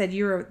when they said,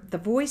 you're the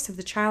voice of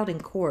the child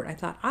in court. I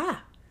thought,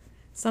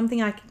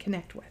 something I can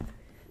connect with.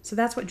 So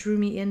that's what drew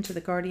me into the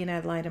Guardian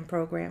Ad Litem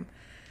program.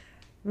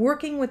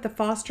 Working with the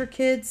foster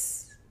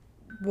kids,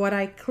 what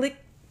I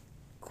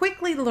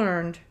quickly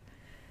learned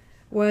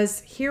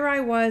was here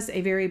I was,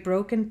 a very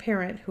broken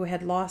parent who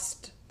had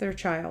lost their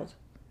child.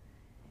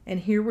 And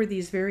here were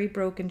these very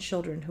broken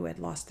children who had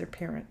lost their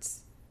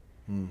parents.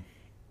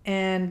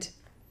 And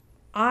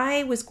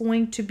I was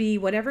going to be,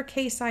 whatever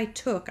case I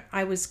took,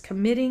 I was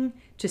committing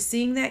to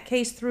seeing that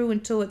case through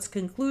until its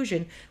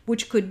conclusion,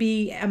 which could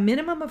be a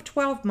minimum of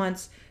 12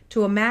 months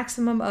to a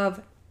maximum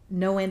of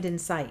no end in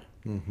sight.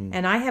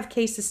 And I have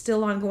cases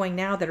still ongoing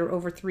now that are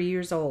over 3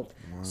 years old.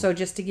 Wow. So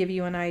just to give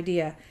you an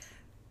idea.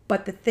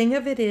 But the thing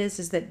of it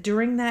is that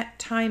during that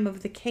time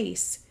of the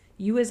case,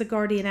 you as a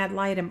guardian ad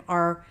litem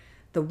are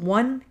the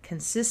one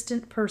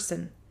consistent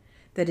person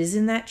that is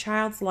in that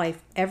child's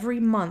life every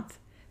month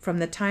from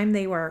the time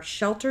they were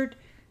sheltered,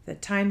 the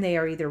time they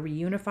are either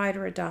reunified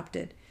or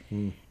adopted.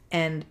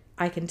 And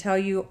I can tell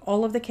you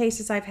all of the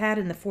cases I've had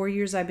in the 4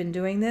 years I've been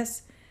doing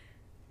this,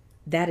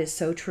 that is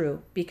so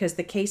true, because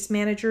the case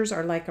managers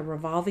are like a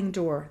revolving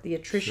door. The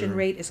attrition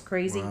rate is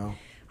crazy. Wow.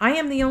 I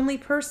am the only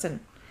person.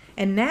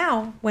 And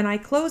now when I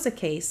close a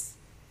case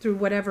through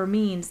whatever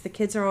means, the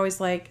kids are always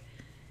like,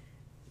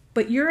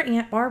 but you're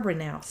Aunt Barbara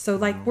now. So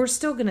we're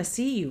still going to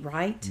see you,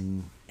 right?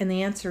 And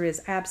the answer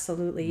is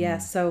absolutely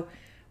yes. So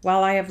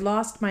while I have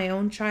lost my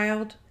own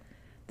child,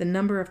 the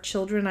number of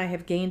children I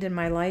have gained in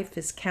my life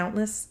is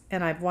countless,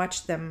 and I've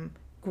watched them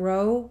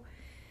grow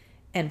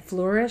and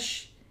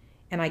flourish,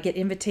 and I get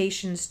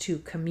invitations to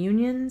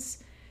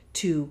communions,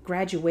 to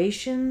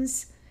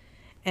graduations,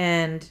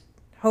 and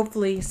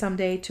hopefully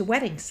someday to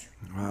weddings.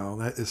 Wow,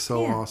 that is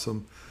so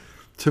awesome.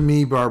 To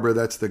me, Barbara,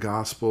 that's the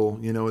gospel.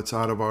 It's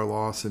out of our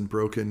loss and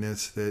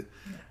brokenness that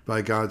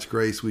by God's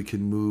grace we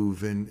can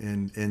move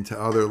into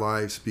other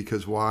lives,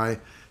 because why?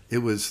 It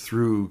was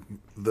through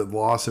the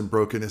loss and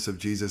brokenness of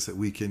Jesus that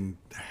we can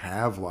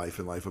have life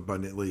and life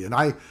abundantly. And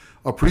I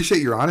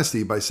appreciate your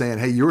honesty by saying,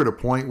 hey, you're at a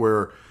point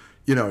where,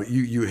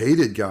 you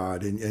hated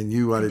God and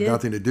you wanted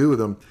nothing to do with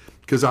him.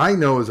 Because I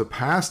know as a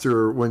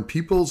pastor, when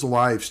people's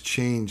lives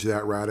change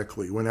that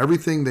radically, when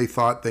everything they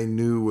thought they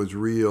knew was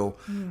real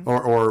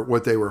or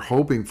what they were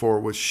hoping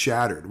for was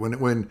shattered,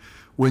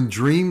 when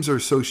dreams are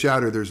so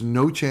shattered, there's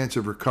no chance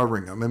of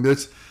recovering them. I mean,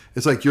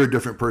 it's like you're a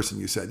different person,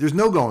 you said. There's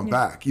no going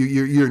back.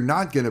 You're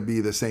not going to be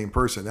the same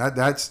person.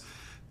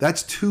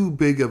 That's too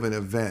big of an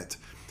event.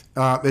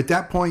 At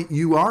that point,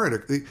 you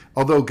are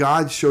although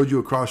God showed you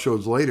a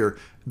crossroads later,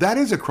 that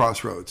is a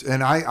crossroads.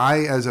 And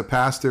I as a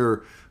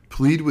pastor,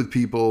 plead with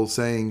people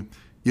saying,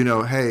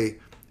 hey,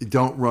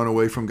 don't run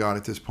away from God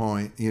at this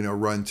point,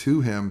 run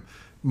to him.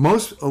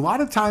 a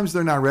lot of times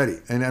they're not ready.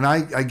 And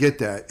I get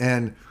that.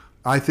 And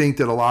I think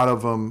that a lot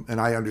of them,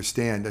 and I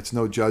understand, that's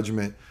no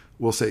judgment,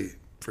 will say,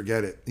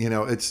 forget it. You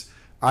know,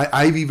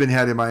 I've even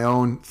had in my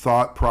own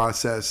thought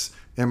process,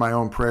 in my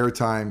own prayer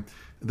time,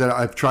 that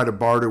I've tried to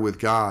barter with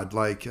God.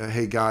 Like,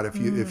 hey, God, if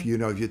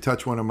you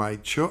touch one of my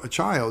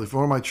child, if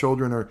one of my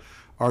children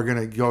are going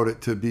to go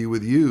to be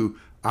with you,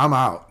 I'm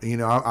out. You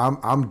know,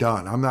 I'm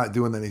done. I'm not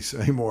doing this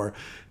anymore.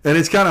 And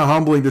it's kind of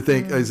humbling to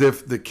think as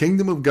if the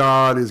kingdom of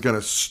God is going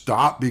to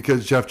stop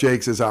because Jeff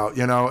Jakes is out,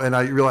 you know. And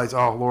I realize,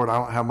 oh, Lord, I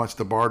don't have much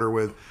to barter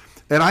with.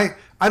 And I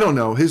don't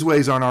know. His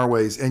ways aren't our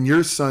ways. And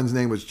your son's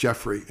name was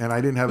Jeffrey. And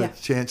I didn't have a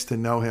chance to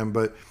know him,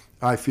 but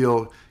I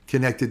feel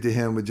connected to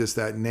him with just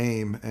that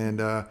name. And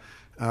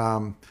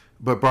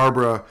but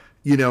Barbara,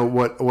 you know,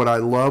 what I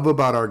love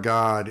about our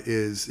God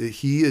is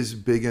he is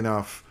big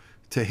enough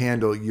to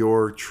handle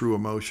your true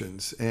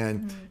emotions.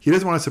 And he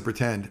doesn't want us to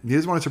pretend. He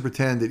doesn't want us to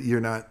pretend that you're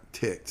not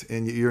ticked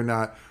and you're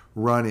not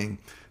running.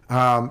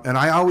 And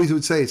I always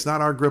would say it's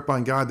not our grip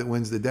on God that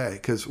wins the day,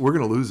 because we're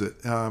going to lose it.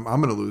 I'm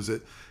going to lose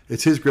it.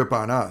 It's his grip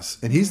on us,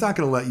 and he's not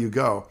going to let you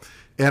go.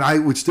 And I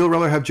would still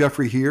rather have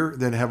Jeffrey here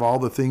than have all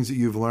the things that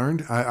you've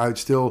learned. I would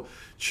still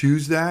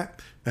choose that.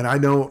 And I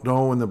don't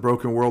know in the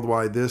broken world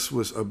why this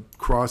was a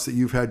cross that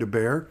you've had to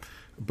bear,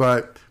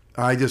 but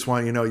I just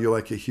want you to know you're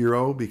like a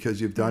hero because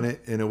you've done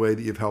it in a way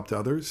that you've helped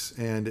others.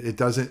 And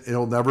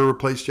it'll never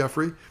replace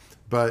Jeffrey,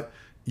 but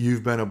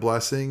you've been a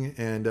blessing.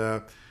 And,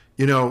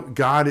 you know,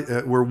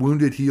 God, we're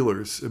wounded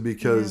healers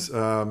because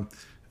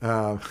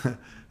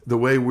the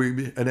way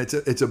and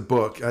it's a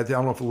book. I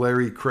don't know if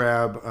Larry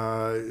Crabb,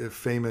 a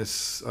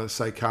famous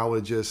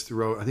psychologist,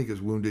 wrote, I think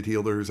it's Wounded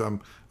Healers. I'm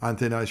on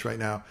thin ice right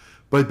now.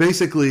 But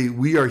basically,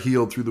 we are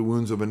healed through the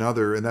wounds of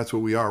another, and that's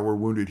what we are. We're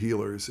wounded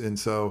healers. And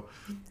so,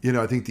 you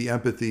know, I think the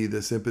empathy,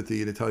 the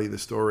sympathy to tell you the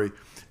story.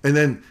 And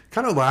then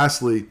kind of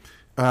lastly,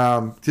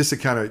 just to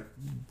kind of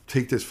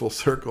take this full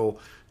circle,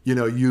 you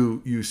know,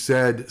 you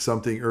said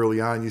something early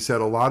on. You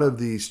said a lot of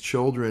these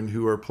children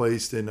who are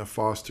placed in a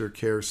foster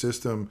care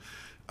system,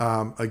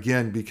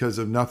 again, because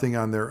of nothing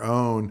on their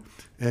own,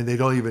 and they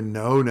don't even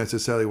know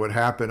necessarily what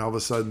happened. All of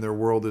a sudden, their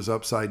world is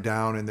upside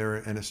down and they're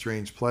in a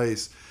strange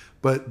place.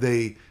 But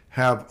they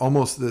have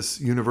almost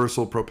this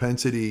universal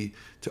propensity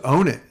to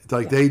own it. It's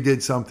like they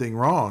did something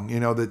wrong,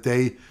 you know, that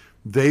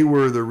they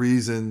were the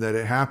reason that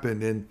it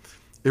happened. And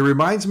it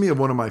reminds me of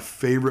one of my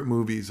favorite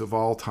movies of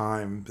all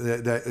time.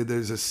 That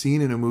there's a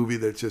scene in a movie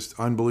that's just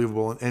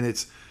unbelievable, and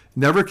it's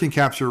never can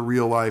capture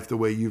real life the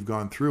way you've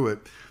gone through it.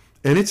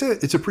 And it's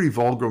a pretty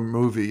vulgar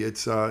movie.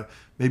 It's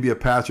maybe a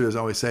pastor doesn't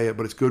always say it,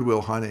 but it's Good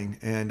Will Hunting.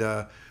 And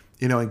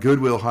you know, in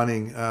Good Will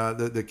Hunting,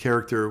 the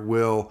character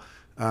Will,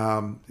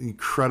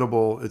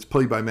 incredible. It's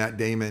played by Matt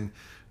Damon,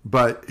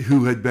 but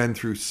who had been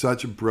through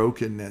such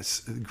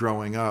brokenness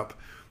growing up.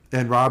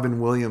 And Robin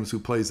Williams, who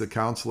plays the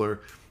counselor,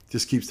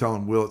 just keeps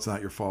telling Will, it's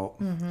not your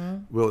fault.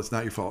 Will, it's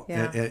not your fault.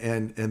 Yeah.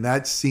 And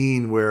that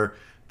scene where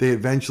they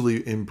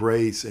eventually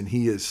embrace, and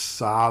he is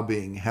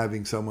sobbing,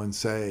 having someone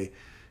say,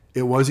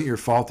 it wasn't your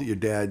fault that your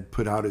dad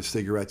put out his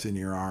cigarettes in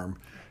your arm.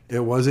 It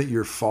wasn't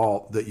your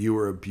fault that you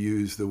were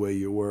abused the way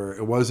you were.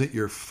 It wasn't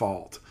your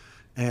fault.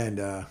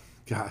 And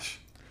gosh,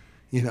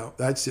 you know,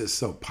 that's just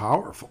so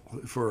powerful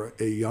for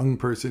a young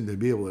person to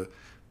be able to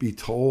be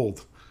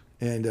told.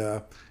 And,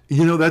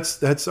 you know,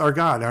 that's our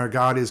God. Our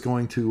God is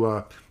going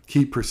to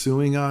keep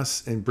pursuing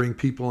us and bring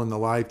people in the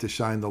life to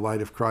shine the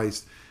light of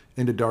Christ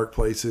into dark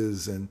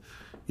places. And,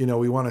 you know,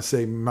 we want to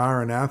say,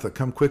 Maranatha,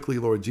 come quickly,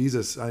 Lord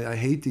Jesus. I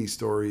hate these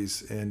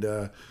stories. And,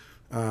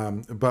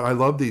 but I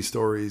love these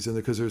stories, and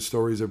because they're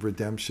stories of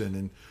redemption.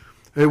 And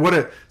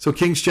hey, so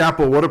King's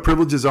Chapel, what a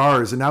privilege is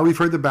ours. And now we've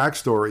heard the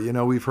backstory. You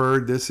know, we've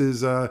heard this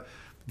is,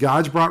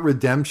 God's brought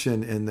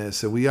redemption in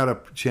this, and we got a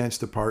chance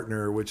to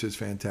partner, which is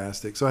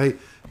fantastic. So, hey,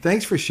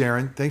 thanks for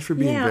sharing. Thanks for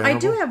being vulnerable. I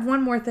do have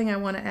one more thing I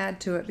want to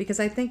add to it, because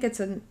I think it's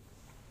an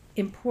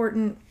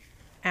important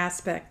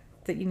aspect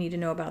that you need to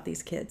know about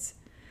these kids.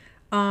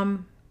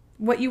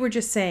 What you were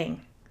just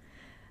saying,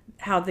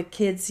 how the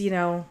kids, you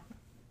know,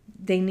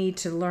 they need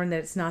to learn that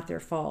it's not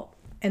their fault.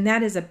 And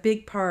that is a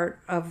big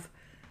part of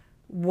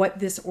what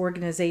this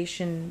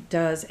organization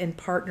does in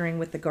partnering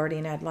with the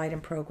Guardian Ad Litem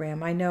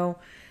program. I know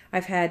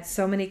I've had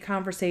so many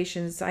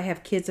conversations. I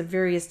have kids of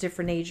various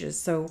different ages,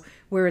 so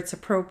where it's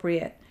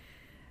appropriate.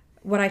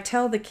 What I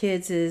tell the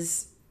kids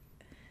is,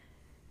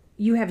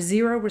 you have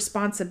zero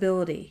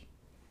responsibility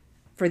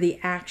for the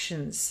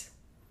actions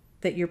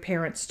that your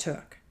parents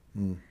took.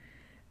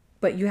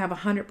 But you have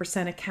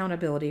 100%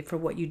 accountability for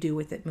what you do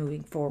with it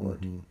moving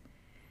forward.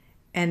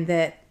 And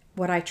that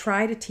what I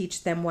try to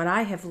teach them, what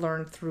I have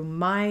learned through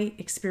my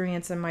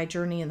experience and my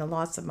journey and the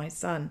loss of my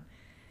son,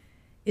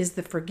 is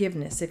the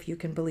forgiveness, if you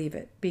can believe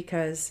it.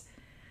 Because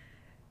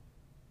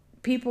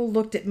people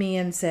looked at me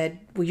and said,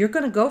 well, you're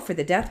going to go for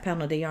the death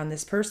penalty on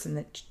this person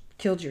that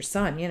killed your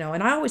son, you know.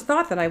 And I always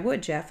thought that I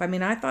would, Jeff. I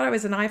mean, I thought I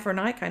was an eye for an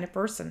eye kind of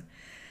person.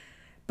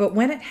 But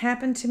when it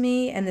happened to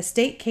me, and the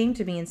state came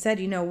to me and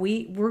said, you know,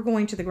 we're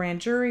going to the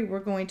grand jury,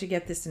 we're going to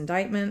get this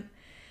indictment.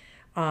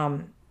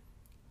 And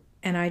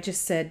I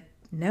just said,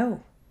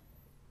 no,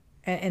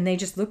 And they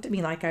just looked at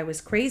me like I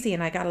was crazy.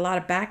 And I got a lot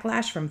of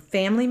backlash from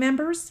family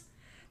members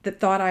that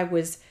thought I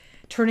was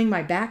turning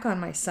my back on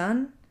my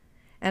son.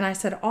 And I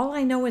said, all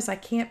I know is I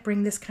can't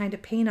bring this kind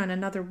of pain on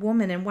another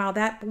woman. And while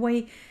that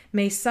boy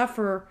may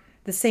suffer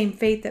the same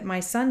fate that my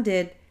son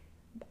did,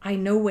 I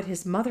know what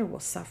his mother will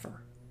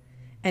suffer.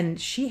 And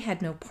she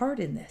had no part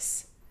in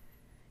this.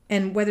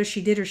 And whether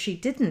she did or she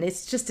didn't,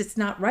 it's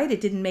not right.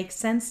 It didn't make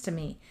sense to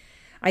me.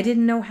 I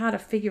didn't know how to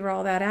figure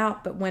all that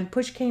out. But when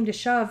push came to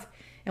shove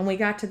and we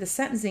got to the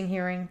sentencing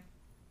hearing,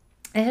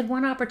 I had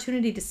one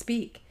opportunity to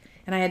speak.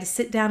 And I had to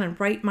sit down and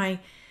write my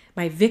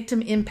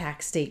victim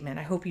impact statement.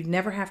 I hope you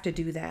never have to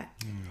do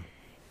that.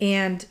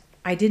 And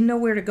I didn't know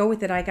where to go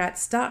with it. I got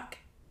stuck.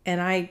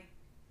 And I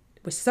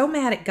was so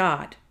mad at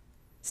God.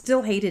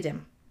 Still hated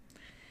him.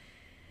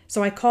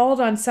 So I called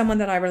on someone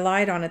that I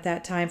relied on at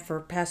that time for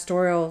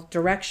pastoral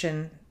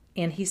direction.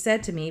 And he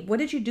said to me, what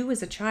did you do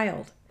as a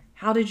child?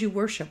 How did you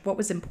worship? What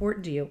was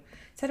important to you? I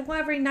said, well,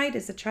 every night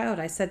as a child,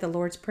 I said the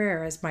Lord's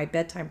Prayer as my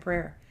bedtime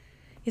prayer.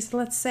 He said,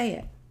 let's say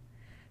it.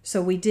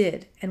 So we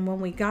did. And when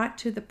we got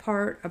to the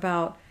part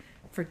about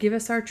forgive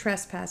us our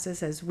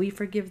trespasses as we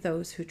forgive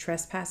those who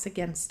trespass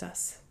against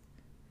us,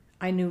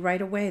 I knew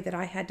right away that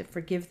I had to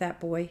forgive that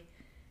boy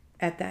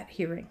at that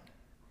hearing.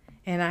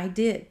 And I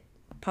did,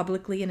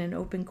 publicly in an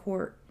open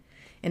court.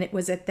 And it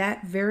was at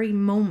that very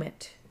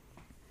moment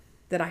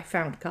that I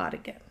found God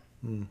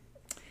again.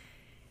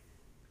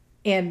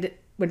 And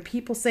when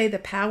people say the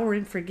power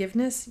in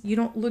forgiveness, you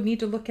don't need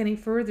to look any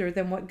further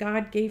than what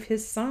God gave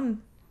his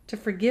son to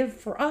forgive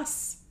for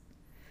us,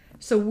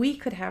 so we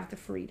could have the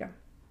freedom.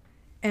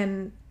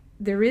 And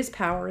there is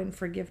power in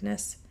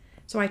forgiveness.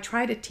 So I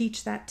try to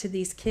teach that to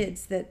these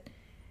kids, that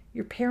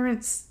your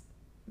parents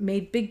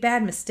made big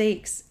bad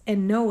mistakes,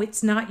 and no,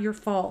 it's not your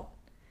fault.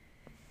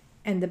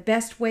 And the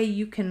best way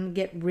you can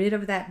get rid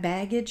of that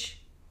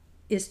baggage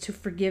is to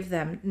forgive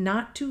them,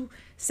 not to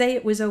say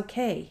it was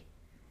okay,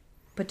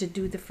 but to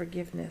do the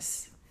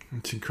forgiveness.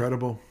 It's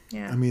incredible.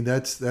 Yeah. I mean,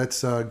 that's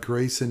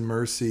grace and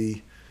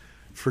mercy,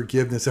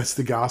 forgiveness. That's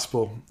the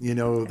gospel. You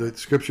know, the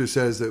scripture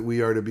says that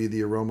we are to be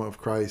the aroma of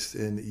Christ,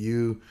 and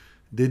you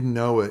didn't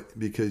know it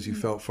because you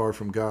felt far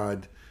from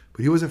God,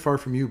 but he wasn't far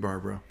from you,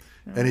 Barbara.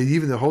 No. And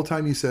even the whole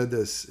time you said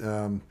this,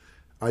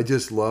 I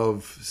just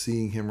love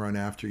seeing him run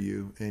after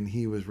you, and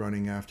he was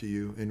running after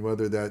you. And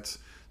whether that's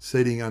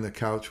sitting on the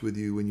couch with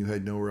you when you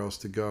had nowhere else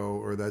to go,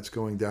 or that's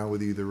going down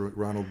with you the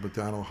Ronald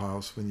McDonald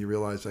House when you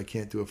realize I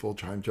can't do a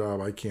full-time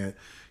job, I can't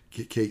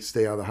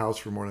stay out of the house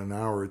for more than an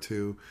hour or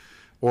two,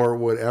 or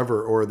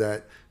whatever, or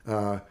that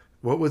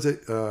what was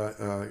it,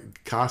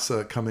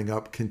 CASA coming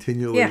up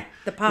continually. Yeah,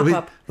 the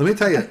pop-up. Let me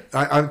tell you,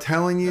 I'm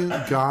telling you,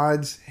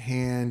 God's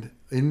hand,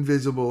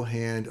 invisible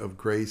hand of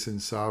grace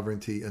and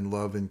sovereignty and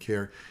love and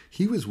care,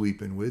 he was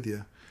weeping with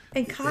you.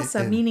 And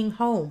CASA, meaning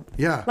home.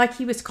 Yeah. Like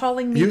he was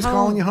calling me home. He was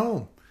calling you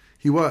home.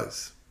 He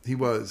was.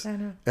 I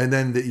know. And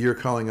then that you're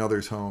calling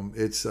others home.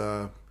 It's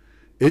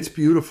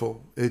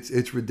beautiful.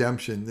 It's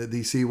redemption.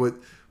 You see what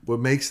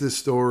makes this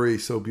story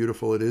so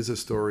beautiful? It is a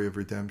story of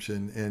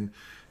redemption. And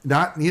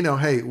not,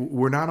 hey,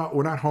 we're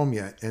not home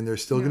yet, and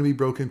there's still going to be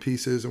broken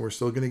pieces, and we're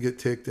still going to get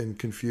ticked and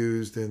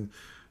confused, and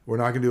we're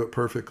not going to do it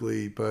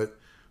perfectly. But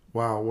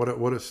wow,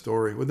 what a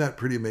story! Wasn't that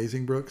pretty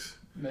amazing, Brooks?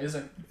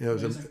 Amazing. Yeah, it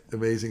was an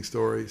amazing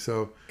story.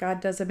 So God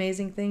does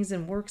amazing things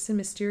and works in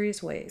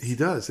mysterious ways. He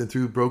does, and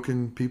through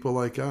broken people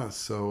like us.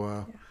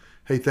 So,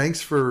 hey,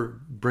 thanks for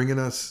bringing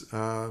us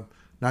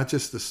not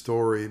just the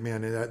story,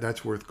 man.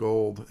 That's worth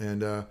gold.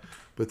 And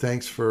but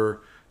thanks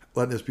for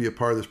letting us be a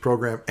part of this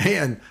program,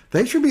 and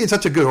thanks for being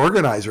such a good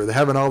organizer, to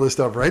having all this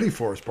stuff ready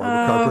for us,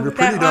 Barbara Carpenter.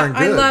 Pretty darn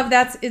good. I love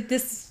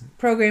this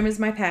program is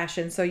my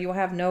passion, so you'll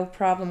have no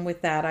problem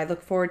with that. I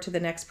look forward to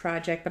the next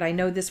project, but I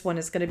know this one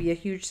is going to be a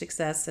huge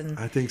success, and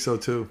I think so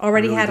too.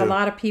 Already really had a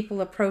lot of people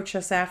approach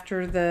us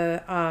after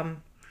the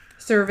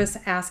service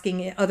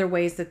asking other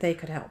ways that they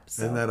could help.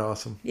 So isn't that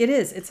awesome? It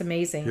is. It's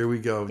amazing. Here we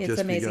go. It's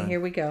just amazing. Begun. Here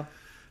we go.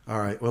 All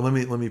right. Well, let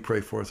me pray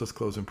for us. Let's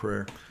close in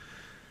prayer.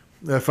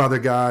 Father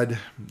God,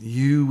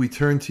 we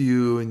turn to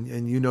you,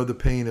 and you know the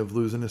pain of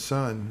losing a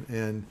son,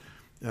 and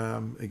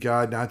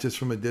God, not just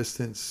from a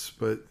distance,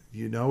 but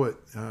you know it.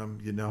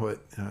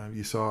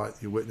 You saw it.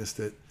 You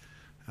witnessed it.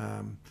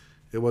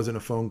 It wasn't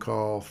a phone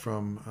call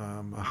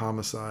from a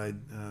homicide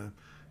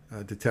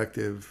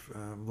detective.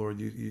 Lord,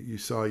 you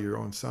saw your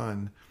own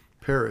son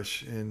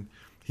perish, and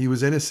he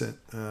was innocent.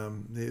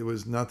 It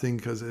was nothing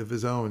because of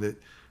his own that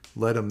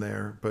led him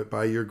there, but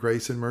by your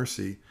grace and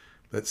mercy,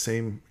 that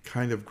same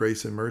kind of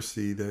grace and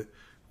mercy that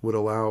would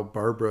allow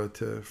Barbara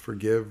to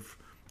forgive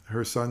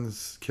her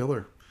son's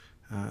killer.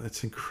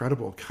 That's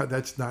incredible. God,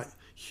 that's not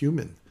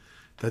human.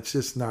 That's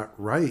just not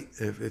right.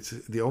 If it's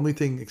the only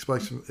thing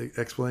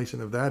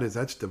explanation of that is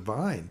that's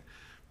divine.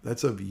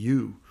 That's of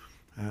you,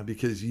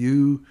 because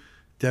you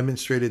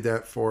demonstrated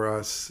that for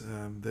us,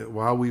 that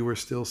while we were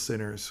still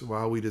sinners,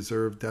 while we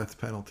deserved death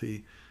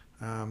penalty,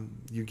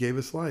 you gave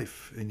us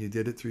life, and you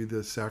did it through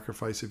the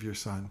sacrifice of your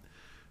son.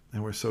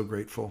 And we're so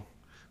grateful.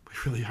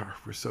 We really are.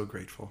 We're so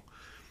grateful.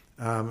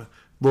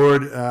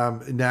 Lord,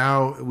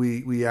 now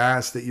we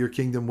ask that your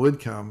kingdom would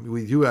come.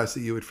 We do ask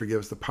that you would forgive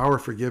us. The power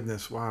of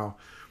forgiveness, wow.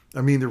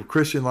 I mean, the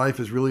Christian life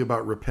is really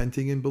about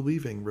repenting and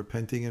believing,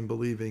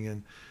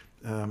 and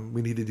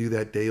we need to do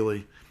that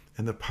daily.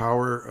 And the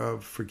power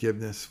of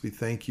forgiveness, we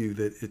thank you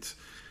that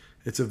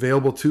it's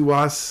available to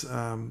us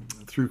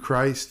through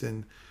Christ.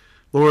 And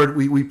Lord,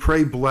 we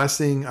pray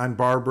blessing on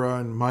Barbara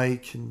and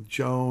Mike and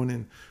Joan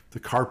and the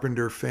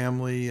Carpenter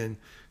family. And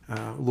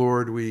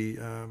Lord, we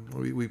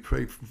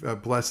pray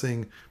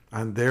blessing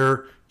on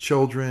their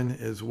children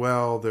as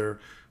well. Their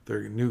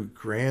new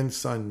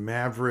grandson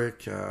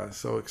Maverick.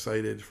 So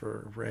excited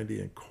for Randy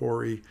and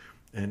Corey,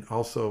 and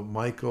also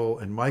Michael.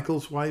 And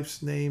Michael's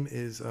wife's name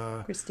is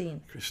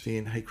Christine.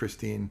 Christine. Hey,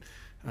 Christine.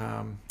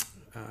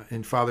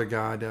 And Father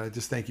God,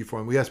 just thank you for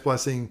him. We ask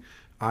blessing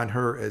on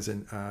her as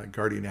a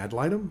guardian ad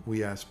litem.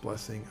 We ask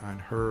blessing on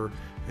her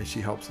as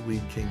she helps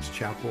lead King's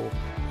Chapel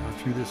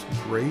through this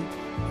great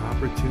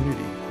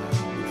opportunity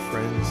with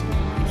friends and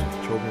abused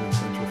children in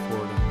Central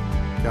Florida.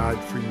 God,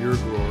 for your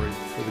glory,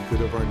 for the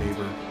good of our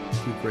neighbor,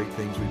 do great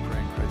things, we pray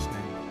in Christ's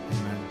name.